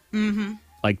Jesus. Mm-hmm.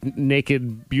 Like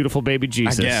naked, beautiful baby I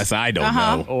Jesus. guess. I don't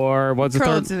know. Or what's the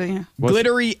Curl third? it to the, yeah.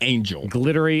 Glittery angel.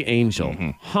 Glittery angel.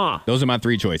 Huh. Those are my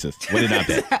three choices. What did I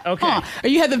pick? Okay. Or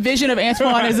you had the vision of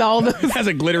Antoine as all the. Has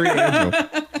a glittery angel.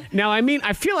 Now, I mean,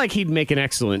 I feel like he'd make an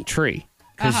excellent tree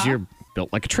because you're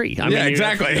built like a tree. I Yeah, mean, you have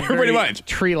exactly. very Pretty much.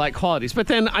 tree-like qualities. But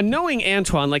then, knowing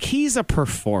Antoine, like he's a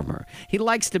performer. He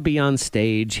likes to be on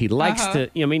stage. He likes to.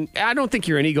 I mean, I don't think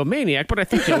you're an egomaniac, but I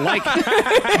think you like to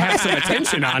have some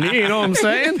attention on you. You know what I'm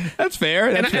saying? That's fair.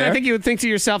 And, That's and fair. I think you would think to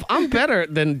yourself, I'm better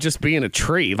than just being a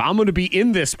tree. If I'm going to be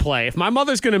in this play, if my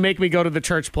mother's going to make me go to the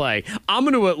church play, I'm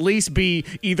going to at least be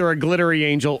either a glittery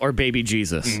angel or baby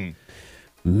Jesus.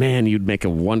 Man, you'd make a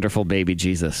wonderful baby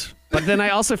Jesus. But then I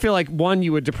also feel like, one,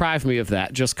 you would deprive me of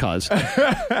that just cause.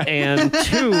 And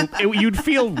two, you'd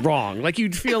feel wrong. Like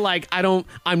you'd feel like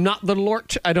I'm not the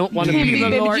Lord. I don't want to Can't be be the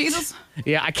baby Lord. Jesus?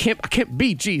 Yeah, I can't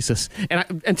be Jesus.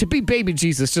 And to be baby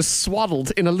Jesus just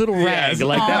swaddled in a little rag Yes.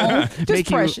 like that Aw, would just make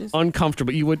precious. you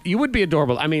uncomfortable. You would be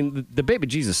adorable. I mean, the baby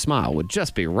Jesus smile would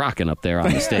just be rocking up there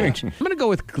on the stage. I'm going to go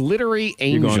with glittery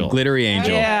angel. You're going glittery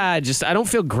angel. Yeah, I don't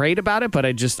feel great about it, but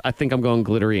I think I'm going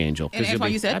glittery angel. 'cause And you'll Antoine,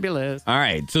 be you said? fabulous. All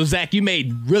right. So, Zach, you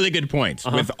made really good points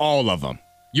with all of them.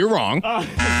 You're wrong.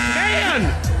 Man!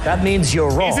 That means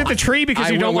you're wrong. Is it the tree because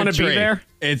you I don't went want to with be tree. there?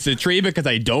 It's a tree because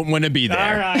I don't want to be there.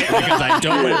 All right. Because I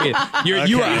don't want to be there.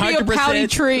 You are Be a pouty 100%.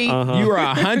 tree. You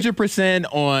are 100%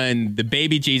 on the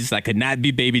baby Jesus. I could not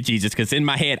be baby Jesus because in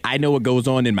my head, I know what goes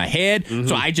on in my head.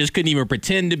 So I just couldn't even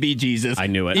pretend to be Jesus. I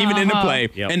knew it. Even in the play.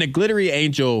 Yep. And the glittery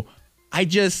angel, I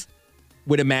just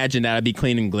would imagine that I'd be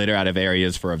cleaning glitter out of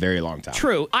areas for a very long time.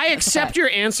 True. I accept your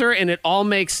answer, and it all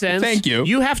makes sense. Thank you.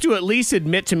 You have to at least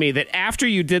admit to me that after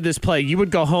you did this play, you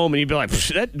would go home and you'd be like,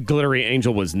 "That glittery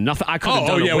angel was nothing. I could have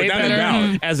done it way without a better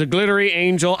doubt. as a glittery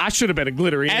angel. I should have been a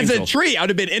glittery As angel." a tree, I would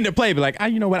have been in the play, but like,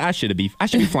 you know what? I should be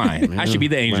flying. I should be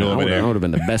the angel Well, over there. I would have been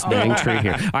the best dang tree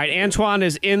here. All right, Antoine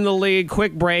is in the league.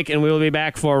 Quick break, and we will be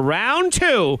back for round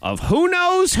 2 of Who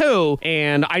Knows Who.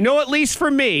 And I know, at least for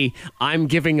me, I'm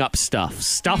giving up stuff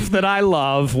that I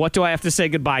love. What do I have to say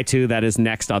goodbye to? That is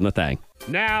next on the thing.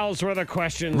 Now's where the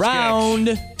questions Round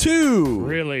get 2.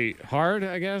 really hard,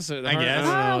 I guess. guess.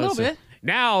 A little bit.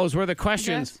 Now's where the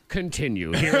questions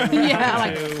continue. Here in Yeah,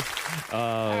 round like- 2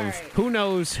 of Who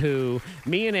Knows Who.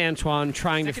 Me and Antoine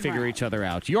trying to Second figure round. each other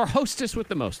out. Your hostess with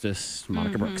the mostest,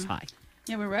 Monica Brooks. Hi.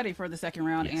 Yeah, we're ready for the second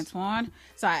round, Antoine.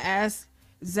 So I asked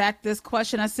Zach this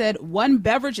question. I said, one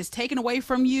beverage is taken away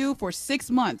from you for 6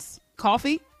 months.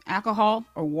 Coffee, alcohol,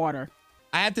 or water?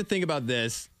 I had to think about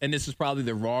this, and this is probably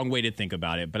the wrong way to think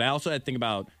about it, but I also had to think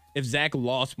about if Zach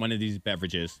lost one of these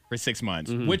beverages for 6 months,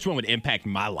 which one would impact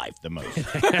my life the most?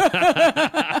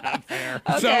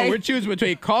 So Okay. we're choosing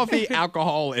between coffee,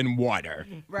 alcohol, and water.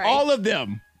 Right. All of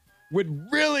them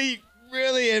would really,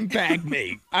 really impact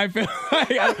me. I feel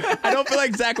like I don't feel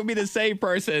like Zach would be the same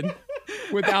person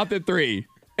without the 3.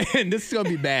 And this is going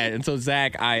to be bad. And so,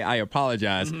 Zach, I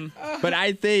apologize. But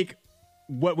I think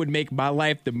what would make my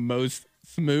life the most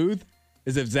smooth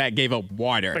is if Zach gave up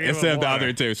water instead of the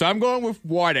other 2. So I'm going with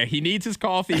water. He needs his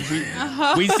coffee.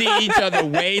 We see each other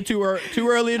way too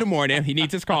early in the morning. He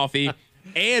needs his coffee.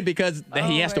 And because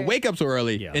he has to wake up so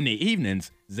early in the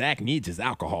evenings, Zach needs his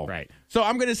alcohol. Right. So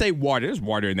I'm going to say water. There's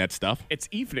water in that stuff. It's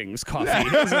evenings coffee.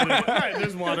 Isn't it? Right,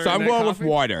 there's water. So in I'm that going coffee. with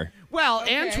water. Well,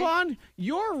 Antoine,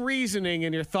 your reasoning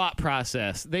and your thought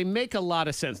process, they make a lot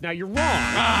of sense. Now, you're wrong.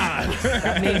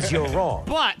 That means you're wrong.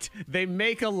 But they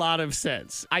make a lot of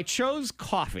sense. I chose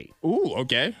coffee. Ooh,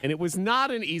 okay. And it was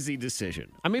not an easy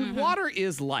decision. I mean, water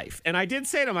is life. And I did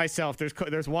say to myself,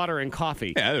 there's water in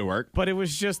coffee. Yeah, that'd work. But it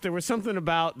was just, there was something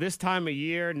about this time of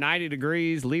year, 90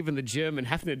 degrees, leaving the gym and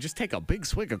having to just take a big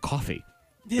swig of coffee.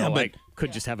 Yeah, So, but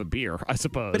could just have a beer, I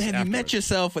suppose. But have you met afterwards.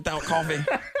 yourself without coffee?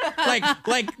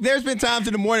 like there's been times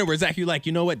in the morning where Zach, you're like,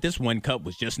 you know what? This 1 cup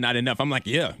was just not enough. I'm like,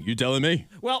 yeah, you telling me?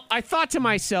 Well, I thought to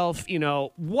myself,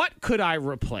 what could I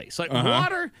replace? Like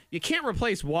water, you can't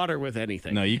replace water with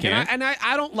anything. No, you can't. And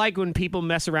I don't like when people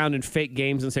mess around in fake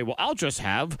games and say, well, I'll just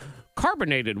have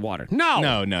carbonated water.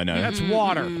 No. No. That's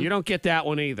water. You don't get that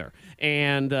one either.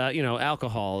 And,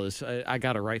 alcohol is, I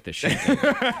got to write this shit.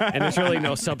 And there's really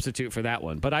no substitute for that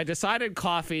one. But I decided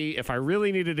coffee, if I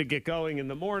really needed to get going in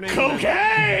the morning.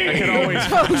 Cocaine! I could always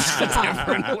find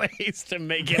different ways to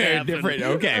make it happen. Different.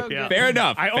 Okay. Yeah. Fair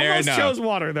enough. I Fair almost enough. chose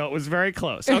water, though. It was very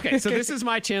close. Okay, so this is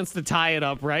my chance to tie it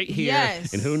up right here.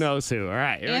 Yes. And who knows who. All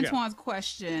right, here we go. Antoine's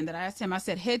question that I asked him, I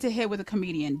said, head to head with a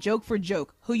comedian, joke for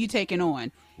joke, who you taking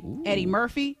on? Eddie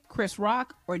Murphy, Chris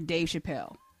Rock, or Dave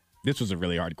Chappelle? This was a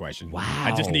really hard question. Wow.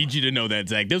 I just need you to know that,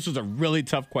 Zach. This was a really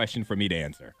tough question for me to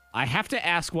answer. I have to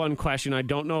ask one question. I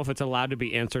don't know if it's allowed to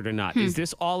be answered or not. Is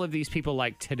this all of these people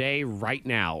like today, right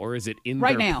now, or is it in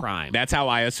Right their now. prime? That's how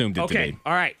I assumed it to Okay, be.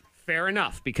 all right. Fair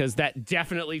enough, because that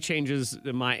definitely changes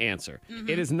my answer.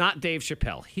 It is not Dave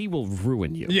Chappelle. He will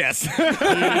ruin you. Yes.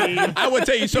 I would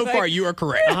tell you so far you are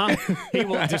correct. He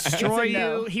will destroy It's a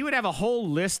no. you. He would have a whole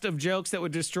list of jokes that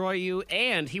would destroy you,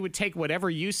 and he would take whatever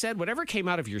you said, whatever came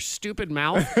out of your stupid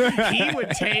mouth, he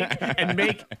would take and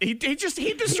make. He'd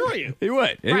destroy you. He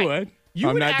would. He Right. would. You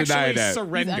I'm would not actually denying that. He's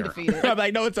surrender. undefeated. I'm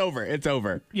like, no, it's over. It's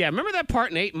over. Yeah, remember that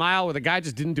part in 8 Mile where the guy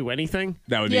just didn't do anything?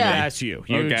 That would Yeah. be me. That's you.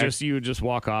 You Okay. would just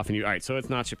walk off and you. All right, so it's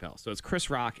not Chappelle. So it's Chris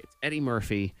Rock. It's Eddie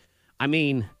Murphy. I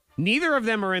mean, neither of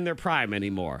them are in their prime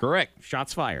anymore. Correct.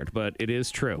 Shots fired, but it is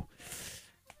true.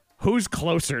 Who's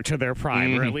closer to their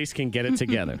prime, or at least can get it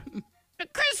together?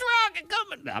 Chris Rock, come.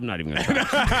 I'm not even going to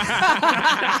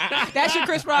try. That's your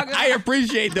Chris Rock. I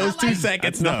appreciate those 2 seconds.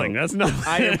 That's nothing. though. That's nothing.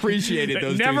 I appreciated That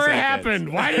those 2 never seconds.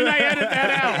 happened. Why did I edit that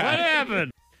out? What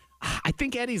happened? I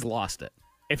think Eddie's lost it.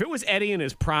 If it was Eddie in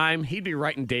his prime, he'd be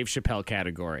right in Dave Chappelle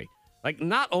category. Like,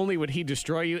 not only would he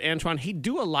destroy you, Antoine, he'd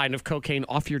do a line of cocaine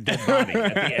off your dead body.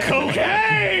 At the end.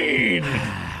 Cocaine!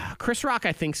 Chris Rock,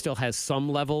 I think, still has some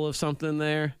level of something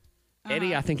there.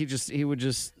 Eddie, I think it would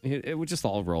just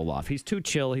all roll off. He's too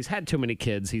chill. He's had too many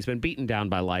kids. He's been beaten down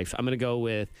by life. I'm going to go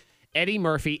with Eddie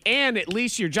Murphy. And at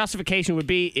least your justification would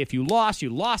be if you lost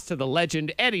to the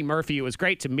legend Eddie Murphy. It was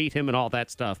great to meet him and all that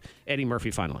stuff. Eddie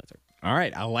Murphy, final answer. All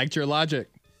right. I liked your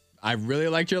logic. I really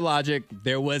liked your logic.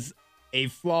 There was a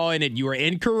flaw in it. You were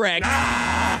incorrect.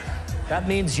 That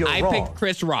means you're I wrong. picked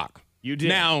Chris Rock. You did.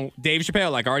 Now, Dave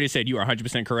Chappelle, like I already said, you are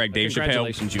 100% correct. Dave Chappelle.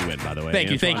 Congratulations, you win, by the way.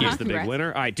 Thank you, thank Antoine you. is the big Congrats.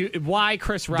 winner. All right, why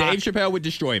Chris Rock? Dave Chappelle would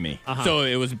destroy me. So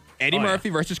it was Eddie Murphy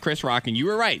versus Chris Rock, and you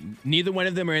were right. Neither one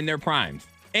of them are in their primes.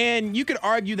 And you could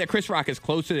argue that Chris Rock is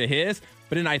closer to his,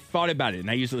 but then I thought about it,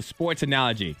 and I used a sports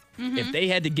analogy. If they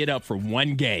had to get up for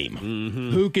one game,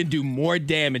 who can do more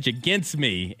damage against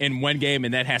me in one game,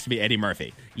 and that has to be Eddie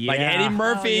Murphy. Like Yeah. Eddie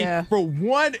Murphy, yeah. for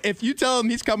one, if you tell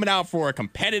him he's coming out for a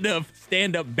competitive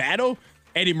stand-up battle,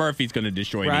 Eddie Murphy's going to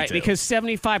destroy me Right, too. because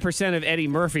 75% of Eddie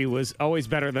Murphy was always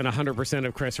better than 100%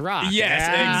 of Chris Rock. Yes,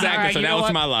 Yeah. exactly. All right, So you that know was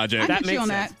what? my logic. I That get you makes on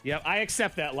sense. that. Yep, I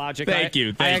accept that logic. Thank you,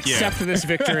 I thank you. accept this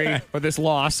victory or this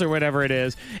loss or whatever it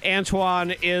is.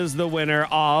 Antoine is the winner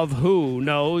of Who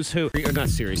Knows Who. Or not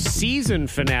series, season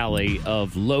finale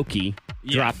of Loki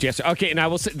dropped yesterday. Okay, and I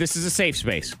will say this is a safe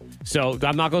space, so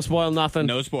I'm not going to spoil nothing.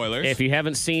 No spoilers. If you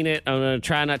haven't seen it, I'm going to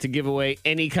try not to give away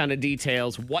any kind of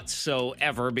details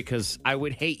whatsoever because I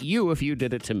would hate you if you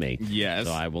did it to me. Yes.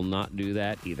 So I will not do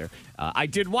that either. I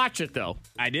did watch it, though.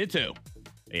 I did too.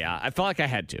 Yeah, I felt like I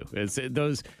had to.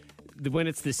 When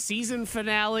it's the season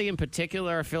finale in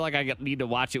particular, I feel like I need to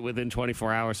watch it within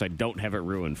 24 hours so I don't have it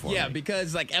ruined for Yeah, me.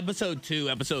 because like episode 2,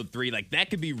 episode 3, like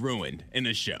that could be ruined in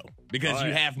the show. because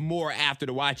you have more after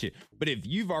to watch it. But if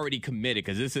you've already committed,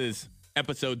 because this is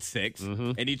episode 6,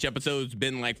 and each episode's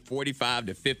been like 45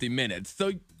 to 50 minutes.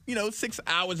 So, 6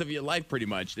 hours of your life pretty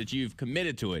much that you've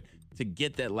committed to it. To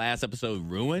get that last episode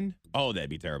ruined, that'd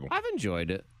be terrible. I've enjoyed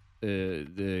it.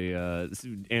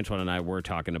 Antoine and I were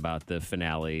talking about the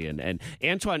finale, and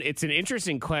Antoine, it's an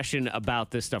interesting question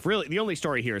about this stuff. Really, the only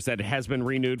story here is that it has been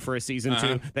renewed for a season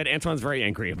 2 that Antoine's very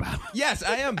angry about. Yes,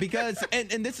 I am, because,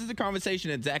 and this is the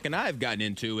conversation that Zach and I have gotten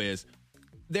into, is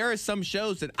there are some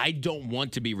shows that I don't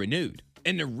want to be renewed.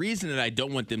 And the reason that I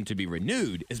don't want them to be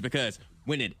renewed is because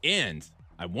when it ends,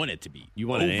 I want it to be You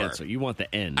want over. an answer. You want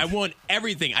the end. I want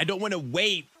everything. I don't want to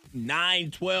wait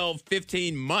 9, 12,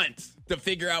 15 months to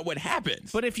figure out what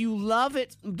happens. But if you love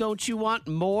it, don't you want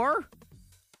more?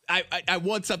 I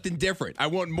want something different. I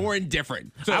want more and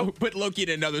different. So put Loki in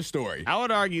another story. I would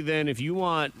argue then, if you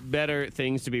want better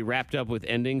things to be wrapped up with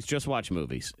endings, just watch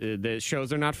movies. The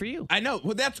shows are not for you. I know.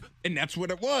 Well, that's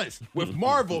what it was. With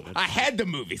Marvel, I had the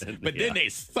movies, but then they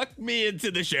sucked me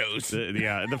into the shows.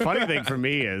 The funny thing for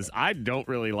me is I don't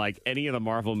really like any of the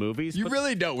Marvel movies. You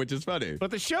really don't, which is funny.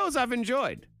 But the shows I've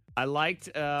enjoyed. I liked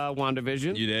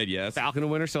WandaVision. You did, yes. Falcon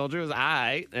and Winter Soldier was all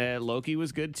right. Loki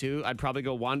was good, too. I'd probably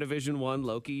go WandaVision 1,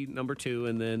 Loki number 2,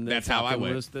 and then That's Falcon how I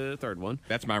went. was the third one.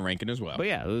 That's my ranking as well. But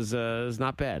yeah, it was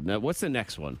not bad. Now, what's the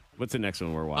next one? What's the next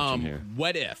one we're watching here?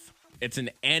 What If? It's an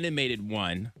animated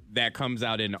one that comes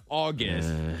out in August,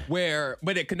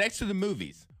 but it connects to the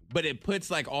movies. But it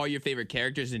puts like all your favorite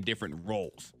characters in different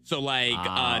roles. So like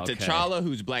okay. T'Challa,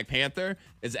 who's Black Panther,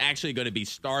 is actually going to be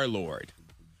Star-Lord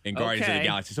in Guardians of the Okay.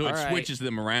 Galaxy. So it All right. switches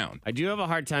them around. I do have a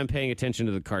hard time paying attention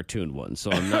to the cartoon one,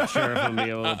 so I'm not sure if I'm going to be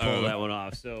able to pull that one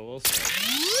off. So we'll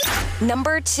see.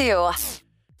 Number 2.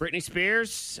 Britney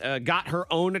Spears got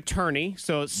her own attorney,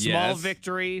 so small Yes.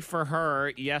 victory for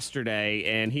her yesterday,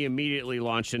 and he immediately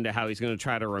launched into how he's going to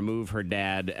try to remove her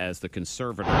dad as the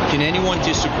conservator. Can anyone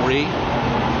disagree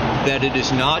that it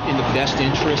is not in the best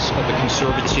interests of the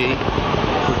conservatee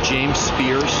for James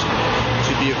Spears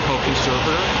to be a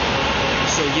co-conservator?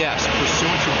 So yes,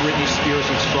 pursuant to Britney Spears'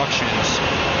 instructions,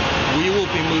 we will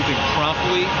be moving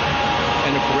promptly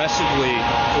and aggressively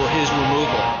for his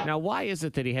removal. Now, why is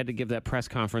it that he had to give that press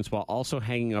conference while also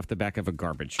hanging off the back of a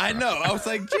garbage truck? I know. I was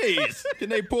like, geez, can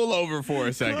they pull over for a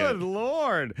Good second?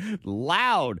 Lord.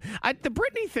 Loud. The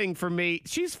Britney thing for me,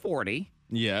 she's 40.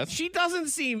 Yes. She doesn't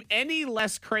seem any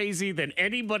less crazy than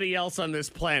anybody else on this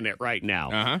planet right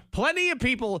now. Plenty of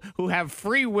people who have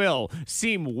free will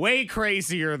seem way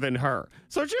crazier than her.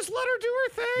 So just let her do her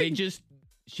thing.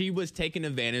 She was taken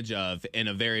advantage of in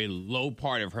a very low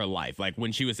part of her life. Like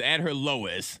when she was at her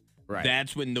lowest,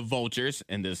 that's when the vultures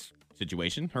in this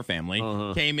situation, her family,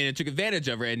 came in and took advantage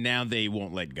of her, and now they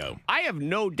won't let go. I have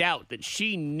no doubt that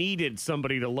she needed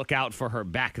somebody to look out for her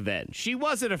back then. She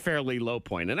was at a fairly low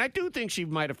point, and I do think she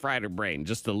might have fried her brain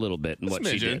just a little bit in what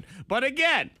she did. But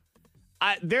again,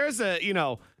 there's a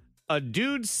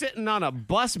dude sitting on a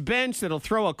bus bench that'll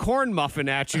throw a corn muffin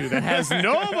at you that has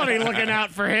nobody looking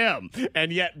out for him.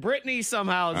 And yet Britney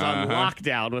somehow is on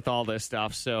lockdown with all this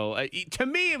stuff. So to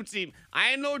me, it would seem,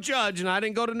 I ain't no judge and I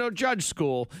didn't go to no judge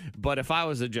school. But if I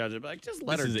was a judge, I'd be like, just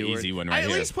let her do it. This is an easy one right At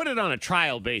here. least put it on a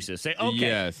trial basis. Say, okay,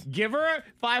 Yes. give her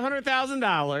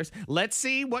 $500,000. Let's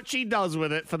see what she does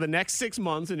with it for the next 6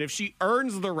 months. And if she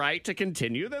earns the right to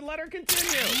continue, then let her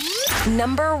continue.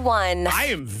 Number 1. I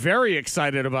am very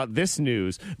excited about this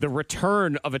news, the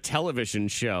return of a television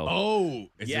show. Oh,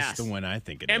 is Yes. this the one I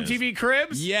think it is? MTV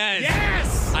Cribs? Yes.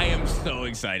 Yes! I am so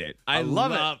excited. I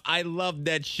love it. I love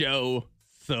that show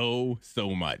so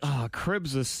much. Oh,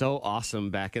 Cribs was so awesome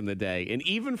back in the day. And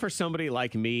even for somebody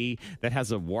like me that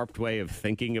has a warped way of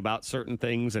thinking about certain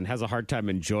things and has a hard time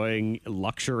enjoying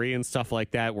luxury and stuff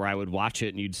like that, where I would watch it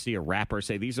and you'd see a rapper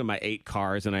say, these are my 8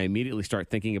 cars, and I immediately start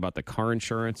thinking about the car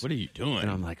insurance. What are you doing?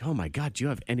 And I'm like, oh my God, do you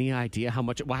have any idea how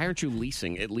much? Why aren't you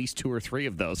leasing at least 2 or 3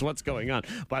 of those? What's going on?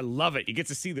 But I love it. You get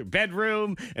to see their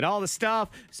bedroom and all the stuff.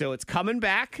 So it's coming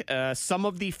back. Some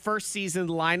of the first season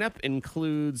lineup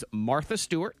includes Martha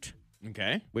Stewart.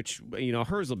 Okay. Which,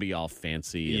 hers will be all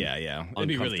fancy. Yeah. It'd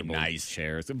be really uncomfortable nice.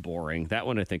 chairs and boring. That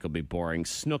one I think will be boring.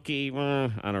 Snooki,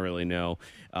 I don't really know.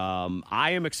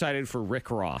 I am excited for Rick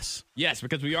Ross. Yes,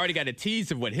 because we already got a tease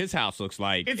of what his house looks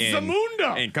like. It's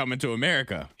Zamunda. And Coming to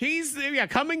America. He's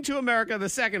Coming to America, the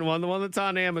second one, the one that's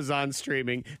on Amazon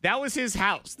streaming. That was his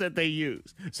house that they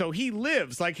used. So he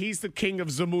lives like he's the king of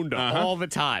Zamunda all the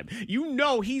time.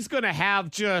 He's going to have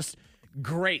just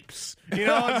grapes,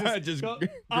 Just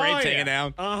grapes hanging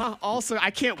out. Also, I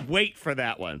can't wait for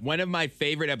that one. One of my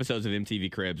favorite episodes of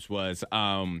MTV Cribs was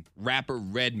rapper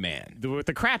Redman. With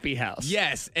the crappy house.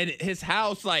 Yes, and his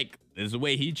house, like, this is the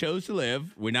way he chose to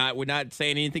live. We're not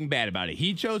saying anything bad about it.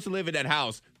 He chose to live in that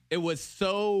house. It was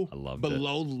so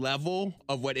below level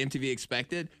of what MTV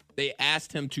expected. They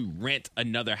asked him to rent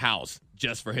another house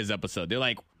just for his episode. They're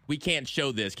like, we can't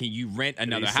show this. Can you rent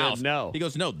another house? Said no. He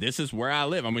goes, no, this is where I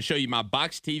live. I'm going to show you my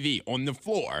box TV on the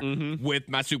floor with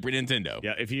my Super Nintendo.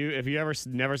 Yeah, if you ever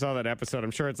never saw that episode,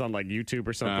 I'm sure it's on like YouTube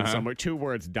or something somewhere. 2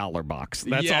 words, $1 box.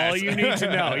 That's all you need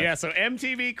to know. Yeah, so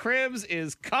MTV Cribs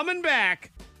is coming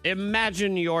back.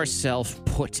 Imagine yourself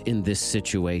put in this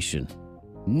situation.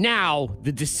 Now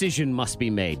the decision must be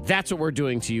made. That's what we're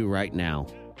doing to you right now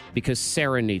because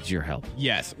Sarah needs your help.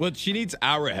 Yes. Well, she needs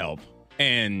our help.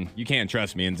 And you can't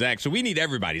trust me and Zach, so we need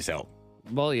everybody's help.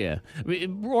 Well, yeah.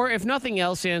 Or if nothing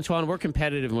else, Antoine, we're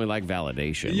competitive and we like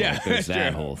validation. Yeah, like, there's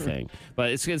that true. whole thing.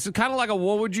 But it's kind of like a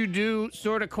what would you do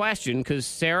sort of question because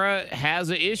Sarah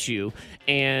has an issue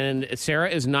and Sarah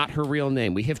is not her real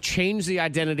name. We have changed the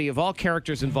identity of all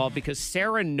characters involved because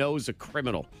Sarah knows a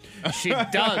criminal. She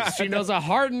does. She knows a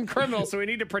hardened criminal, so we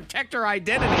need to protect her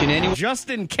identity.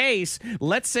 Just in case,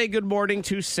 let's say good morning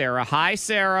to Sarah. Hi,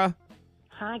 Sarah.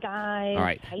 Hi, guys. All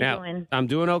right. How you now, doing? I'm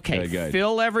doing okay. Good.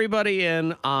 Fill everybody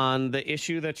in on the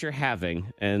issue that you're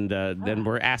having, and then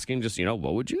we're asking just,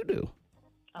 what would you do?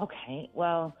 Okay.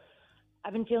 Well,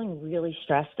 I've been feeling really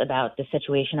stressed about the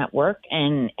situation at work,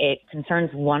 and it concerns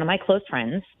one of my close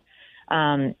friends.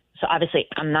 So obviously,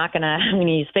 I'm going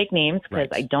to use fake names because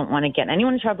I don't want to get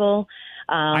anyone in trouble.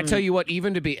 I tell you what,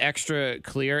 even to be extra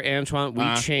clear, Antoine,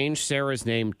 we changed Sarah's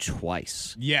name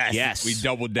twice. Yes. We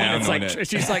doubled down on it.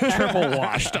 She's like triple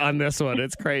washed on this one.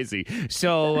 It's crazy.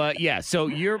 So, so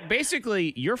you're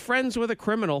friends with a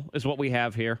criminal is what we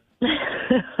have here.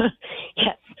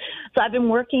 Yes. So I've been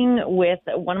working with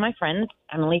one of my friends,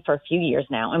 Emily, for a few years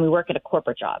now, and we work at a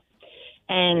corporate job.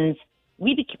 And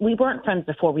we weren't friends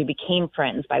before. We became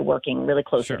friends by working really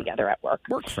closely together at work.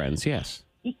 Work friends, yes.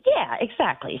 Yeah,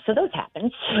 exactly. So those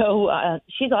happen. So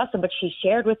she's awesome, but she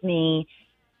shared with me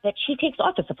that she takes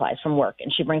office supplies from work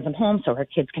and she brings them home so her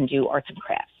kids can do arts and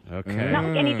crafts. Okay. Not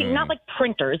like anything, not like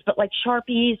printers, but like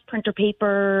Sharpies, printer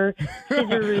paper,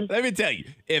 scissors. Let me tell you,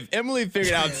 if Emily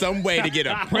figured out some way to get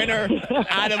a printer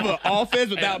out of an office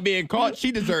without being caught,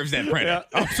 she deserves that printer.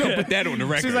 I'll also put that on the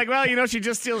record. She's like, well, she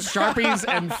just steals Sharpies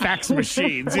and fax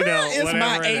machines. Where is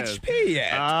my whatever it HP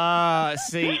at?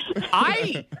 See,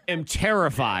 I am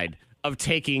terrified of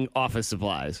taking office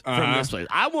supplies from this place.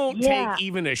 I won't take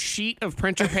even a sheet of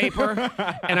printer paper.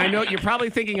 And I know you're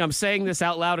probably thinking I'm saying this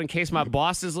out loud in case my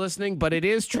boss is listening, but it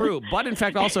is true. But in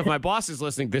fact, also if my boss is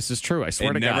listening, this is true. I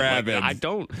swear to God. Never happens.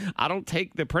 I don't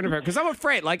take the printer paper because I'm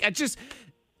afraid. I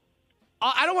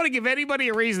don't want to give anybody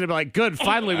a reason to be like, good,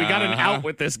 finally we got an out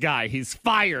with this guy. He's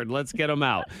fired. Let's get him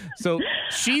out. So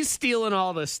she's stealing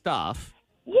all this stuff.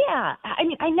 Yeah. I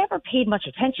mean, I never paid much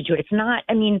attention to it. It's not,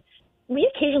 we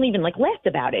occasionally even laughed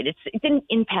about it. It didn't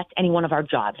impact any one of our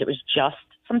jobs. It was just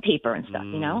some paper and stuff,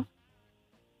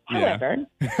 However,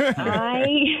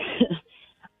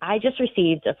 I just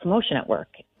received a promotion at work,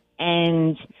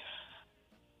 and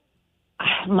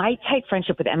my tight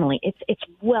friendship with Emily, it's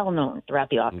well known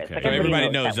throughout the office. Okay. Like, So everybody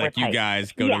knows that you tight.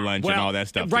 guys go to lunch and all that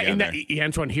stuff right, together. And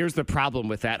Antoine, here's the problem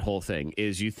with that whole thing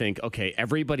is you think, okay,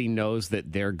 everybody knows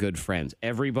that they're good friends.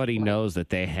 Everybody knows that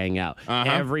they hang out.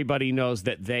 Everybody knows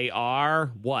that they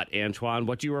are what, Antoine?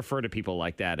 What do you refer to people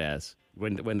like that as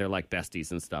when they're like besties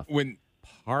and stuff? When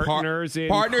Partners in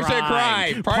Partners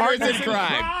crime. in crime. Partners in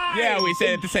crime. Yeah, we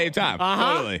say it at the same time.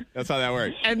 Totally. That's how that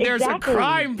works. And there's a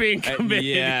crime being committed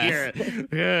yes.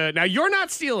 here. Now, you're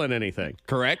not stealing anything.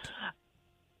 Correct?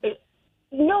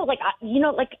 No,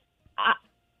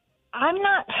 I'm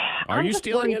not. Are you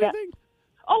stealing anything?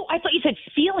 Oh, I thought you said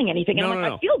feeling anything. And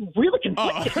No. I feel really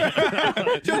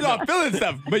conflicted. Just not feeling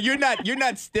stuff, but you're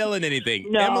not stealing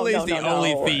anything. No, Emily's the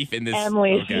only thief in this.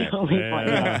 Emily's the only one.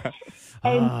 Yeah.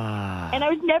 And I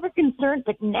was never concerned,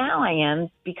 but now I am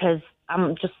because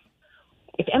I'm just.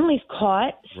 If Emily's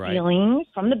caught stealing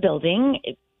from the building,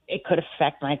 it could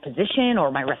affect my position or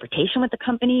my reputation with the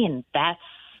company, and that's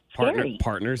scary.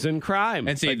 Partners in crime.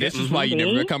 And see, this is why you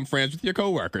never become friends with your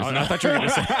coworkers. Oh, I thought you were going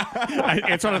to say.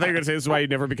 It's one of the things you're going to say. This is why you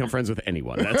never become friends with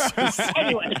anyone. That's just,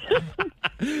 Anyone.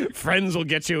 friends will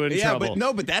get you in trouble.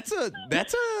 But that's a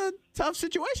tough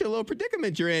situation, a little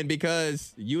predicament you're in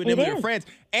because you and Emily are friends.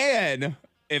 And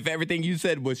if everything you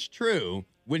said was true,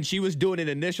 when she was doing it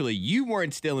initially, you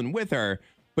weren't stealing with her,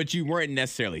 but you weren't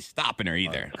necessarly stopping her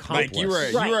either. Like you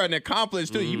were an accomplice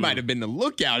too. You might have been the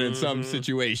lookout in some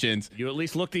situations. You at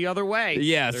least look the other way.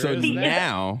 Yeah. So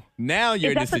now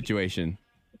you're in this situation.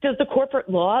 does the corporate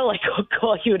law like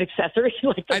call you an accessory?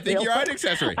 Like I think you're an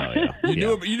accessory. Oh, yeah.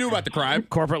 You knew about the crime.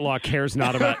 Corporate law cares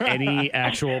not about any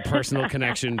actual personal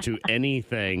connection to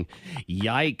anything.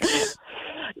 Yikes.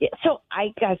 Yeah, so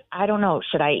I don't know.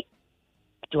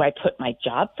 Do I put my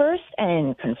job first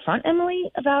and confront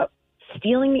Emily about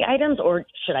stealing the items, or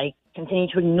should I continue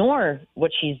to ignore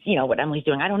what Emily's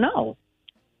doing? I don't know.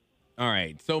 All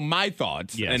right. So my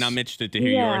thoughts, Yes. and I'm interested to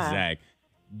hear Yeah. yours, Zach.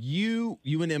 You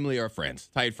and Emily are friends,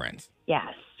 tight friends.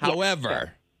 Yes.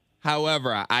 However,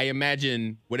 I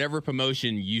imagine whatever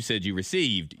promotion you said you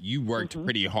received, you worked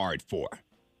pretty hard for.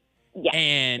 Yes.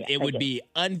 And Yes, it I would did. be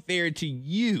unfair to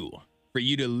you for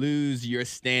you to lose your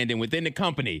standing within the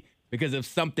company because of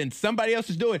something somebody else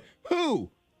is doing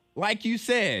who, like you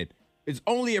said, is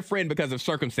only a friend because of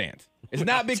circumstance. It's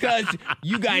not because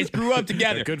you guys grew up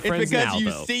together. They're good It's friends because now,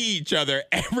 you though. see each other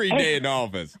every day in the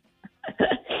office.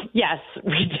 Yes,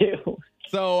 we do.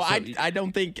 So I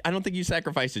don't think you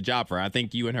sacrificed a job for her. I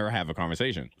think you and her have a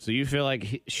conversation. So you feel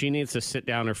like she needs to sit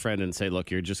down her friend and say, look,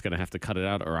 you're just going to have to cut it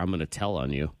out or I'm going to tell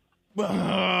on you.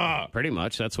 Pretty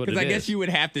much. That's what it is. Because I guess you would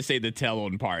have to say the tell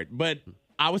on part. But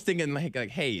I was thinking like,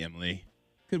 hey, Emily,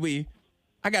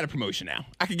 I got a promotion now.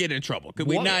 I could get in trouble. Could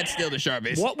we not steal the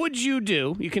Sharpies? What would you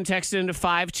do? You can text it into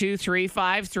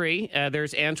 52353.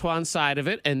 There's Antoine's side of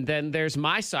it, and then there's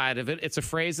my side of it. It's a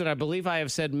phrase that I believe I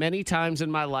have said many times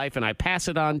in my life, and I pass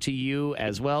it on to you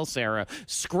as well, Sarah.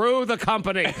 Screw the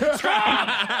company.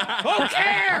 Who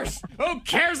cares? Who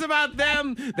cares about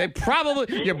them?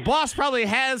 Your boss probably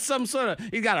has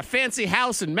he's got a fancy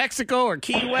house in Mexico or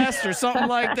Key West or something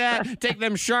like that. Take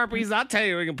them Sharpies. I'll tell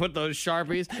you where you can put those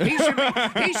Sharpies. He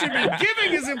should be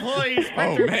giving his employees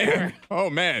printer paper. Oh,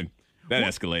 man. That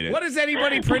escalated. What does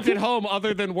anybody print at home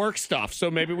other than work stuff? So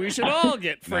maybe we should all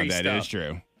get free That stuff. is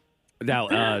true. Now,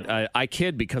 I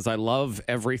kid because I love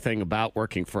everything about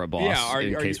working for a boss. Yeah,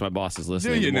 in case my boss is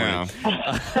listening. Do you in the now?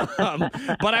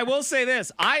 morning. But I will say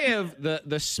this: I have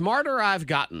the smarter I've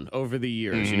gotten over the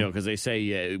years. Because they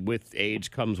say with age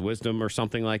comes wisdom or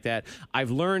something like that. I've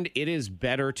learned it is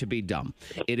better to be dumb.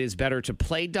 It is better to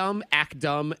play dumb, act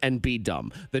dumb, and be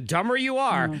dumb. The dumber you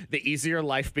are, the easier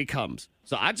life becomes.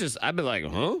 So I'd be like,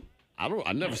 huh?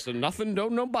 I never said nothing. No,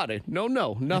 nobody. No,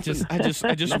 nothing. I just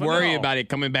Nothing worry at all. about it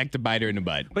coming back to bite her in the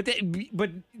butt. But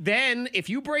then if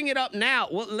you bring it up now,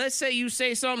 well, let's say you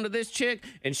say something to this chick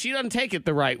and she doesn't take it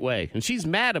the right way and she's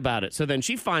mad about it. So then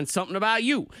she finds something about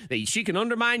you that she can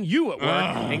undermine you at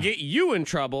work and get you in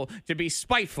trouble to be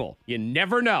spiteful. You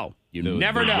never know. You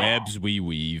never know. Webs we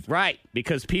weave. Right,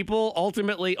 because people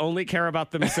ultimately only care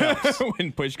about themselves.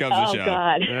 When push comes to Oh, shove.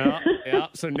 God. Yeah.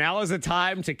 So now is the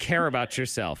time to care about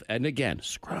yourself. And again,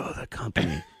 screw the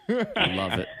company.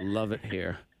 Love it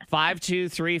here.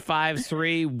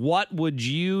 52353. What would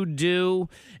you do?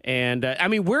 And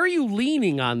where are you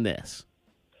leaning on this?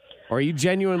 Or are you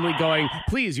genuinely going,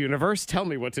 please, universe, tell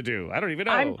me what to do? I don't even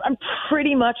know. I'm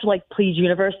pretty much like, please,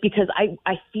 universe, because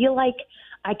I feel like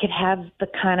I could have the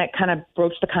kind of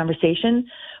broach the conversation,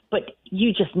 but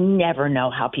you just never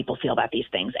know how people feel about these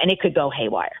things, and it could go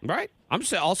haywire. Right. I'm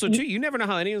saying also too, you never know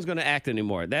how anyone's going to act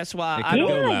anymore. That's why I could don't.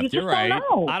 go Yeah, left. you just You're don't right.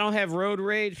 know. I don't have road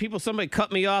rage. Somebody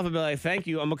cut me off and be like, thank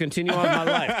you. I'm going to continue on with my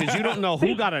life. Because you don't know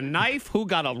who got a knife, who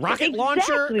got a rocket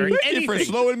launcher, or Exactly. Thank you for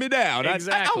anything. slowing me down. I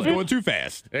Exactly. was going too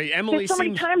fast. Hey, Emily There's so many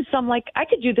seems... times I'm like, I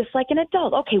could do this like an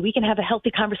adult. Okay, we can have a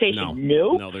healthy conversation.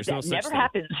 No, there's that no such never thing.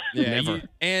 happens. Never.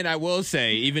 And I will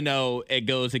say, even though it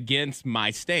goes against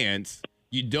my stance,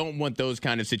 you don't want those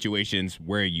kind of situations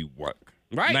where you work.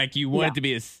 Right. Like you want it to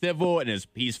be as civil and as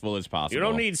peaceful as possible. You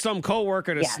don't need some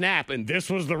coworker to snap, and this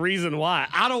was the reason why.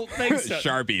 I don't think so.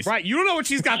 Sharpies. Right. You don't know what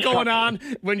she's got going on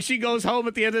when she goes home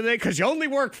at the end of the day because you only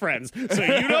work friends. So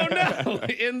you don't know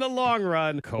in the long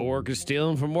run. Coworkers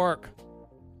stealing from work.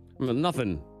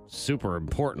 Nothing super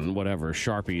important, whatever,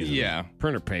 Sharpies and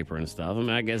printer paper and stuff.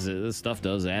 I guess this stuff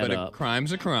does add But up. a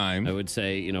crime's a crime. I would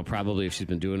say, probably if she's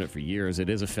been doing it for years, it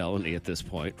is a felony at this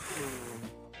point.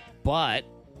 But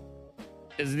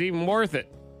is it even worth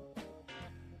it?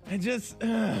 I just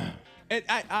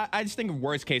think of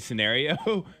worst case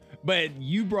scenario, but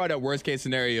you brought up worst case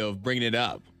scenario of bringing it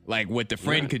up, like what the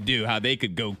friend could do, how they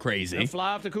could go crazy. And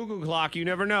fly off the cuckoo clock, you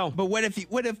never know. But what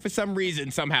if for some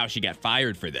reason somehow she got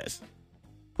fired for this?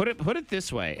 Put it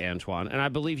this way, Antoine, and I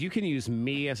believe you can use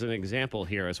me as an example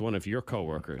here as one of your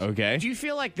coworkers. Okay. Do you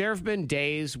feel like there have been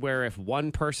days where if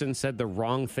one person said the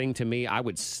wrong thing to me, I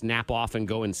would snap off and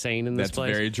go insane in this That's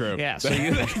place? very true. Yeah, so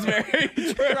That's very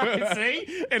true. right,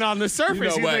 see? And on the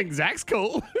surface, you think Zach's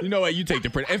cool. You know what? You take the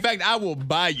print. In fact, I will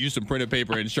buy you some printed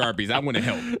paper and Sharpies. I want to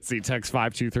help. See, text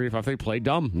 52353. Play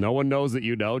dumb. No one knows that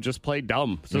you know. Just play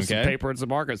dumb. So some paper and some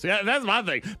markers. Yeah, that's my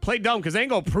thing. Play dumb because they ain't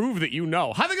going to prove that you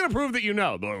know. How are they going to prove that you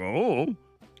know? They're like, oh,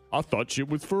 I thought it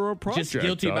was for a project. Just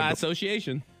guilty by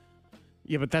association.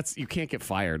 Yeah, but you can't get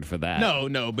fired for that.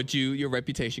 No, but your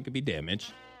reputation could be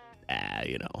damaged.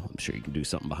 I'm sure you can do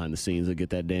something behind the scenes to get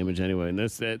that damage anyway. And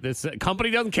this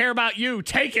company doesn't care about you.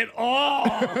 Take it all.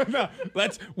 No,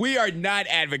 we are not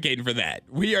advocating for that.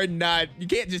 We are not. You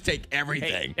can't just take everything.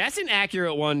 Hey, that's an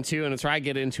accurate one too, and it's where I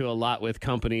get into a lot with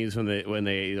companies when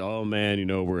they oh man,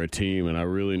 we're a team, and I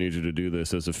really need you to do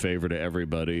this as a favor to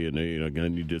everybody, and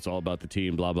it's all about the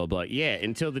team, blah blah blah. Yeah,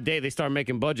 until the day they start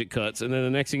making budget cuts, and then the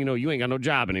next thing you know, you ain't got no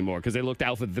job anymore because they looked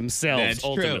out for themselves. That's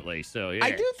ultimately. True. So yeah.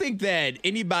 I do think that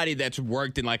anybody that's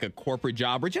worked in like a corporate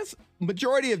job or just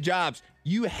majority of jobs,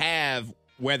 you have,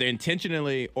 whether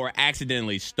intentionally or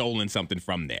accidentally, stolen something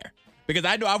from there. Because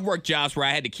I know I've worked jobs where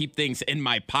I had to keep things in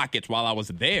my pockets while I was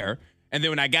there. And then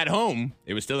when I got home,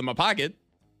 it was still in my pocket.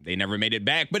 They never made it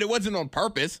back, but it wasn't on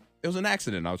purpose. It was an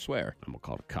accident, I swear. I'm going to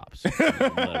call the cops. Let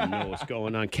them know what's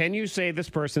going on. Can you say this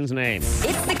person's name?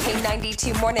 It's the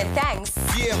K92 Morning Thangs.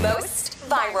 Most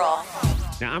viral.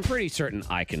 Now, I'm pretty certain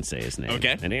I can say his name.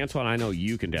 Okay. And Antoine, I know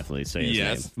you can definitely say his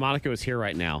name. If Monica was here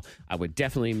right now, I would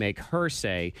definitely make her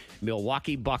say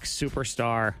Milwaukee Bucks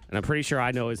superstar, and I'm pretty sure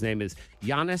I know his name is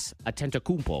Giannis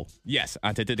Antetokounmpo. Yes,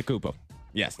 Antetokounmpo.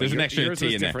 Yes, there's an extra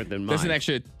T in there. Than mine.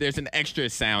 There's an extra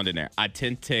sound in there.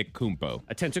 Antetokounmpo.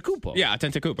 Antetokounmpo. Yeah,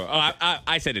 Antetokounmpo. Oh,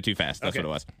 I said it too fast. That's what it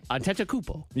was.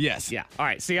 Antetokounmpo. Yes. Yeah. All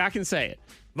right. See, I can say it.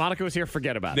 Monica was here.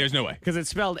 Forget about it. There's no way. Because it's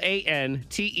spelled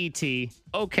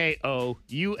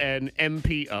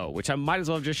Antetokounmpo, which I might as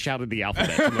well have just shouted the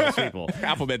alphabet to most people.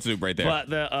 Alphabet soup right there. But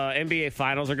the NBA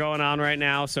Finals are going on right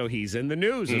now, so he's in the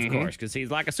news, of course, because he's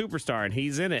like a superstar, and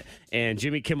he's in it. And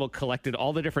Jimmy Kimmel collected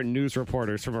all the different news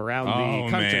reporters from around the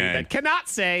country that cannot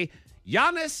say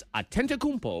Giannis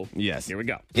Antetokounmpo. Yes. Here we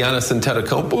go. Giannis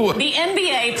Antetokounmpo. The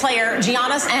NBA player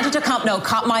Giannis Antetokounmpo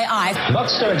caught my eye.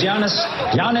 Bucks star Giannis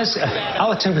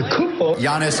Antetokounmpo.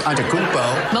 Giannis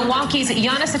Antetokounmpo. Milwaukee's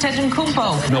Giannis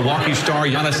Antetokounmpo. Milwaukee star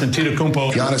Giannis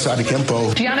Antetokounmpo. Giannis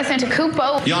Antetokounmpo. Giannis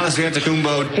Antetokounmpo. Giannis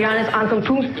Antetokounmpo. Giannis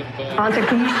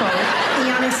Antetokounmpo.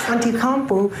 Giannis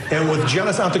Antetokounmpo. And with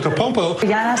Giannis Antetokounmpo.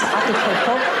 Giannis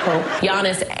Antetokounmpo.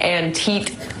 Giannis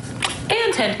Antetokounmpo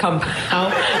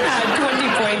had 20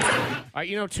 points. All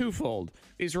right, twofold.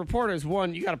 These reporters,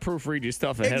 one, you got to proofread your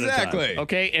stuff ahead of Exactly. time.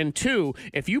 Okay? And two,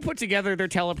 if you put together their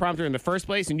teleprompter in the first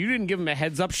place and you didn't give them a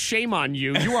heads up, shame on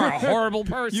you. You are a horrible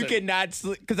person. You cannot,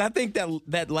 because I think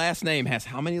that last name has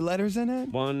how many letters in it?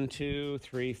 1, 2,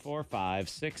 3, 4, 5,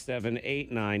 6, 7,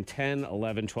 8, 9, 10,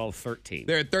 11, 12, 13.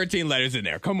 There are 13 letters in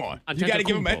there. Come on. You got to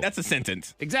give them that's a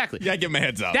sentence. Exactly. You got to give them a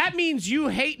heads up. That means you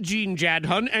hate Jean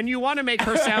Jadhun and you want to make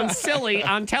her sound silly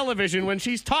on television when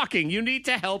she's talking. You need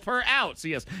to help her out. So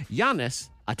yes, Giannis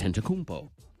Antetokounmpo.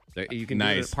 You can do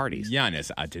it at parties.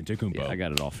 Giannis Antetokounmpo. Yeah, I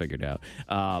got it all figured out.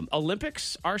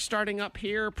 Olympics are starting up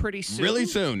here pretty soon. Really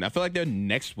soon. I feel like they're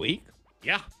next week.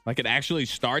 Yeah. Like it actually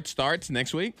starts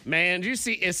next week. Man, do you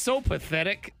see? It's so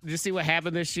pathetic. Did you see what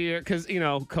happened this year? Because,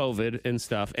 COVID and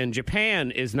stuff. And Japan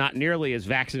is not nearly as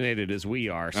vaccinated as we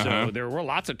are. So there were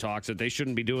lots of talks that they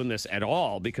shouldn't be doing this at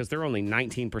all because they're only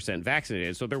 19%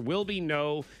 vaccinated. So there will be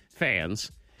no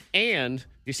fans. And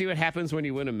you see what happens when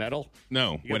you win a medal?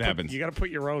 No. What happens? You got to put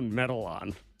your own medal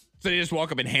on. So they just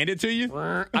walk up and hand it to you?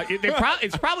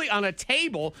 It's probably on a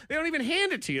table. They don't even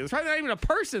hand it to you. There's probably not even a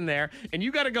person there, and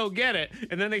you got to go get it.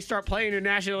 And then they start playing your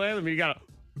national anthem, and you got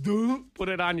to put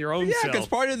it on your own self. Yeah, because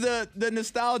part of the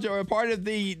nostalgia or part of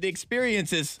the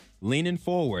experience is leaning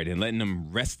forward and letting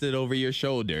them rest it over your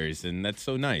shoulders, and that's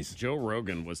so nice. Joe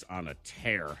Rogan was on a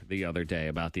tear the other day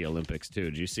about the Olympics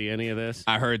too. Did you see any of this?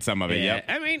 I heard some of it. Yeah, yep.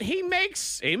 I mean, he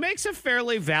makes a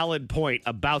fairly valid point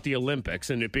about the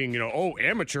Olympics and it being,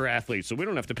 amateur athletes, so we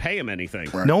don't have to pay him anything.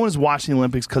 No one is watching the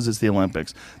Olympics because it's the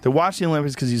Olympics. They're watching the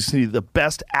Olympics because you see the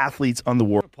best athletes on the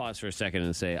world. Pause for a second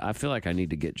and say, I feel like I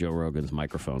need to get Joe Rogan's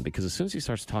microphone because as soon as he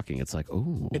starts talking, it's like,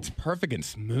 oh, it's perfect and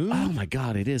smooth. Oh my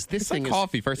God, it is. This it's thing like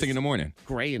coffee first thing in the morning.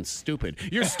 Gray and stupid.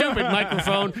 You're stupid,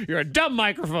 microphone. You're a dumb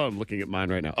microphone. Looking at mine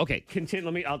right now. Okay,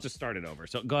 continue. I'll just start it over.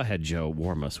 So go ahead, Joe.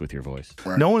 Warm us with your voice.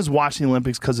 No one is watching the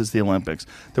Olympics because it's the Olympics.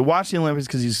 They're watching the Olympics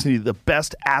because you see the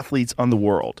best athletes on the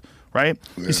world. right?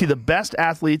 You see the best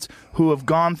athletes who have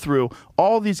gone through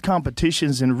all these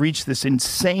competitions and reached this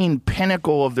insane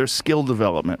pinnacle of their skill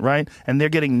development, right? And they're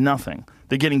getting nothing.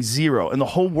 They're getting zero, and the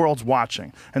whole world's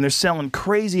watching. And they're selling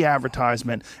crazy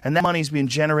advertisement, and that money's being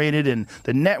generated, and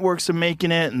the networks are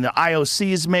making it, and the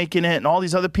IOC is making it, and all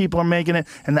these other people are making it.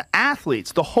 And the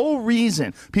athletes, the whole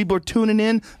reason people are tuning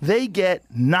in, they get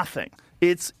nothing.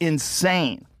 It's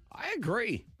insane. I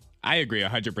agree. I agree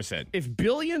 100%. If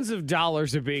billions of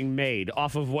dollars are being made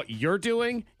off of what you're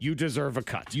doing, you deserve a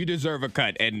cut. You deserve a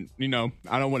cut. And,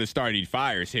 I don't want to start any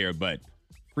fires here, but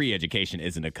free education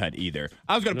isn't a cut either.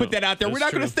 I was going to put that out there. We're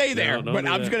not going to stay there, but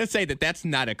I'm just going to say that that's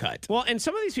not a cut. Well, and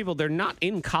some of these people, they're not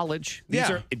in college. They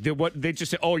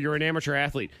just say, oh, you're an amateur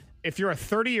athlete. If you're a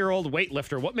 30-year-old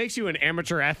weightlifter, what makes you an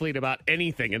amateur athlete about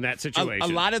anything in that situation?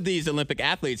 A lot of these Olympic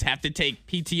athletes have to take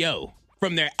PTO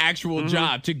from their actual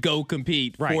job to go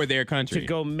compete for their country. To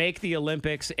go make the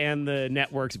Olympics and the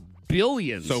networks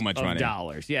billions so much of money.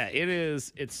 dollars. Yeah, it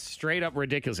is. It's straight up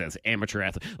ridiculous as amateur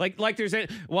athlete. Like there's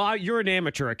you're an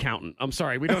amateur accountant. I'm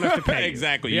sorry, we don't have to pay you.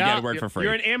 Exactly. You got to work for free.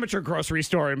 You're an amateur grocery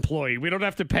store employee. We don't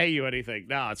have to pay you anything.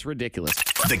 No, it's ridiculous.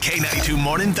 The K92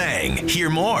 Morning Thang.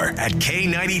 Hear more at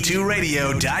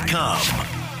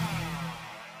K92Radio.com.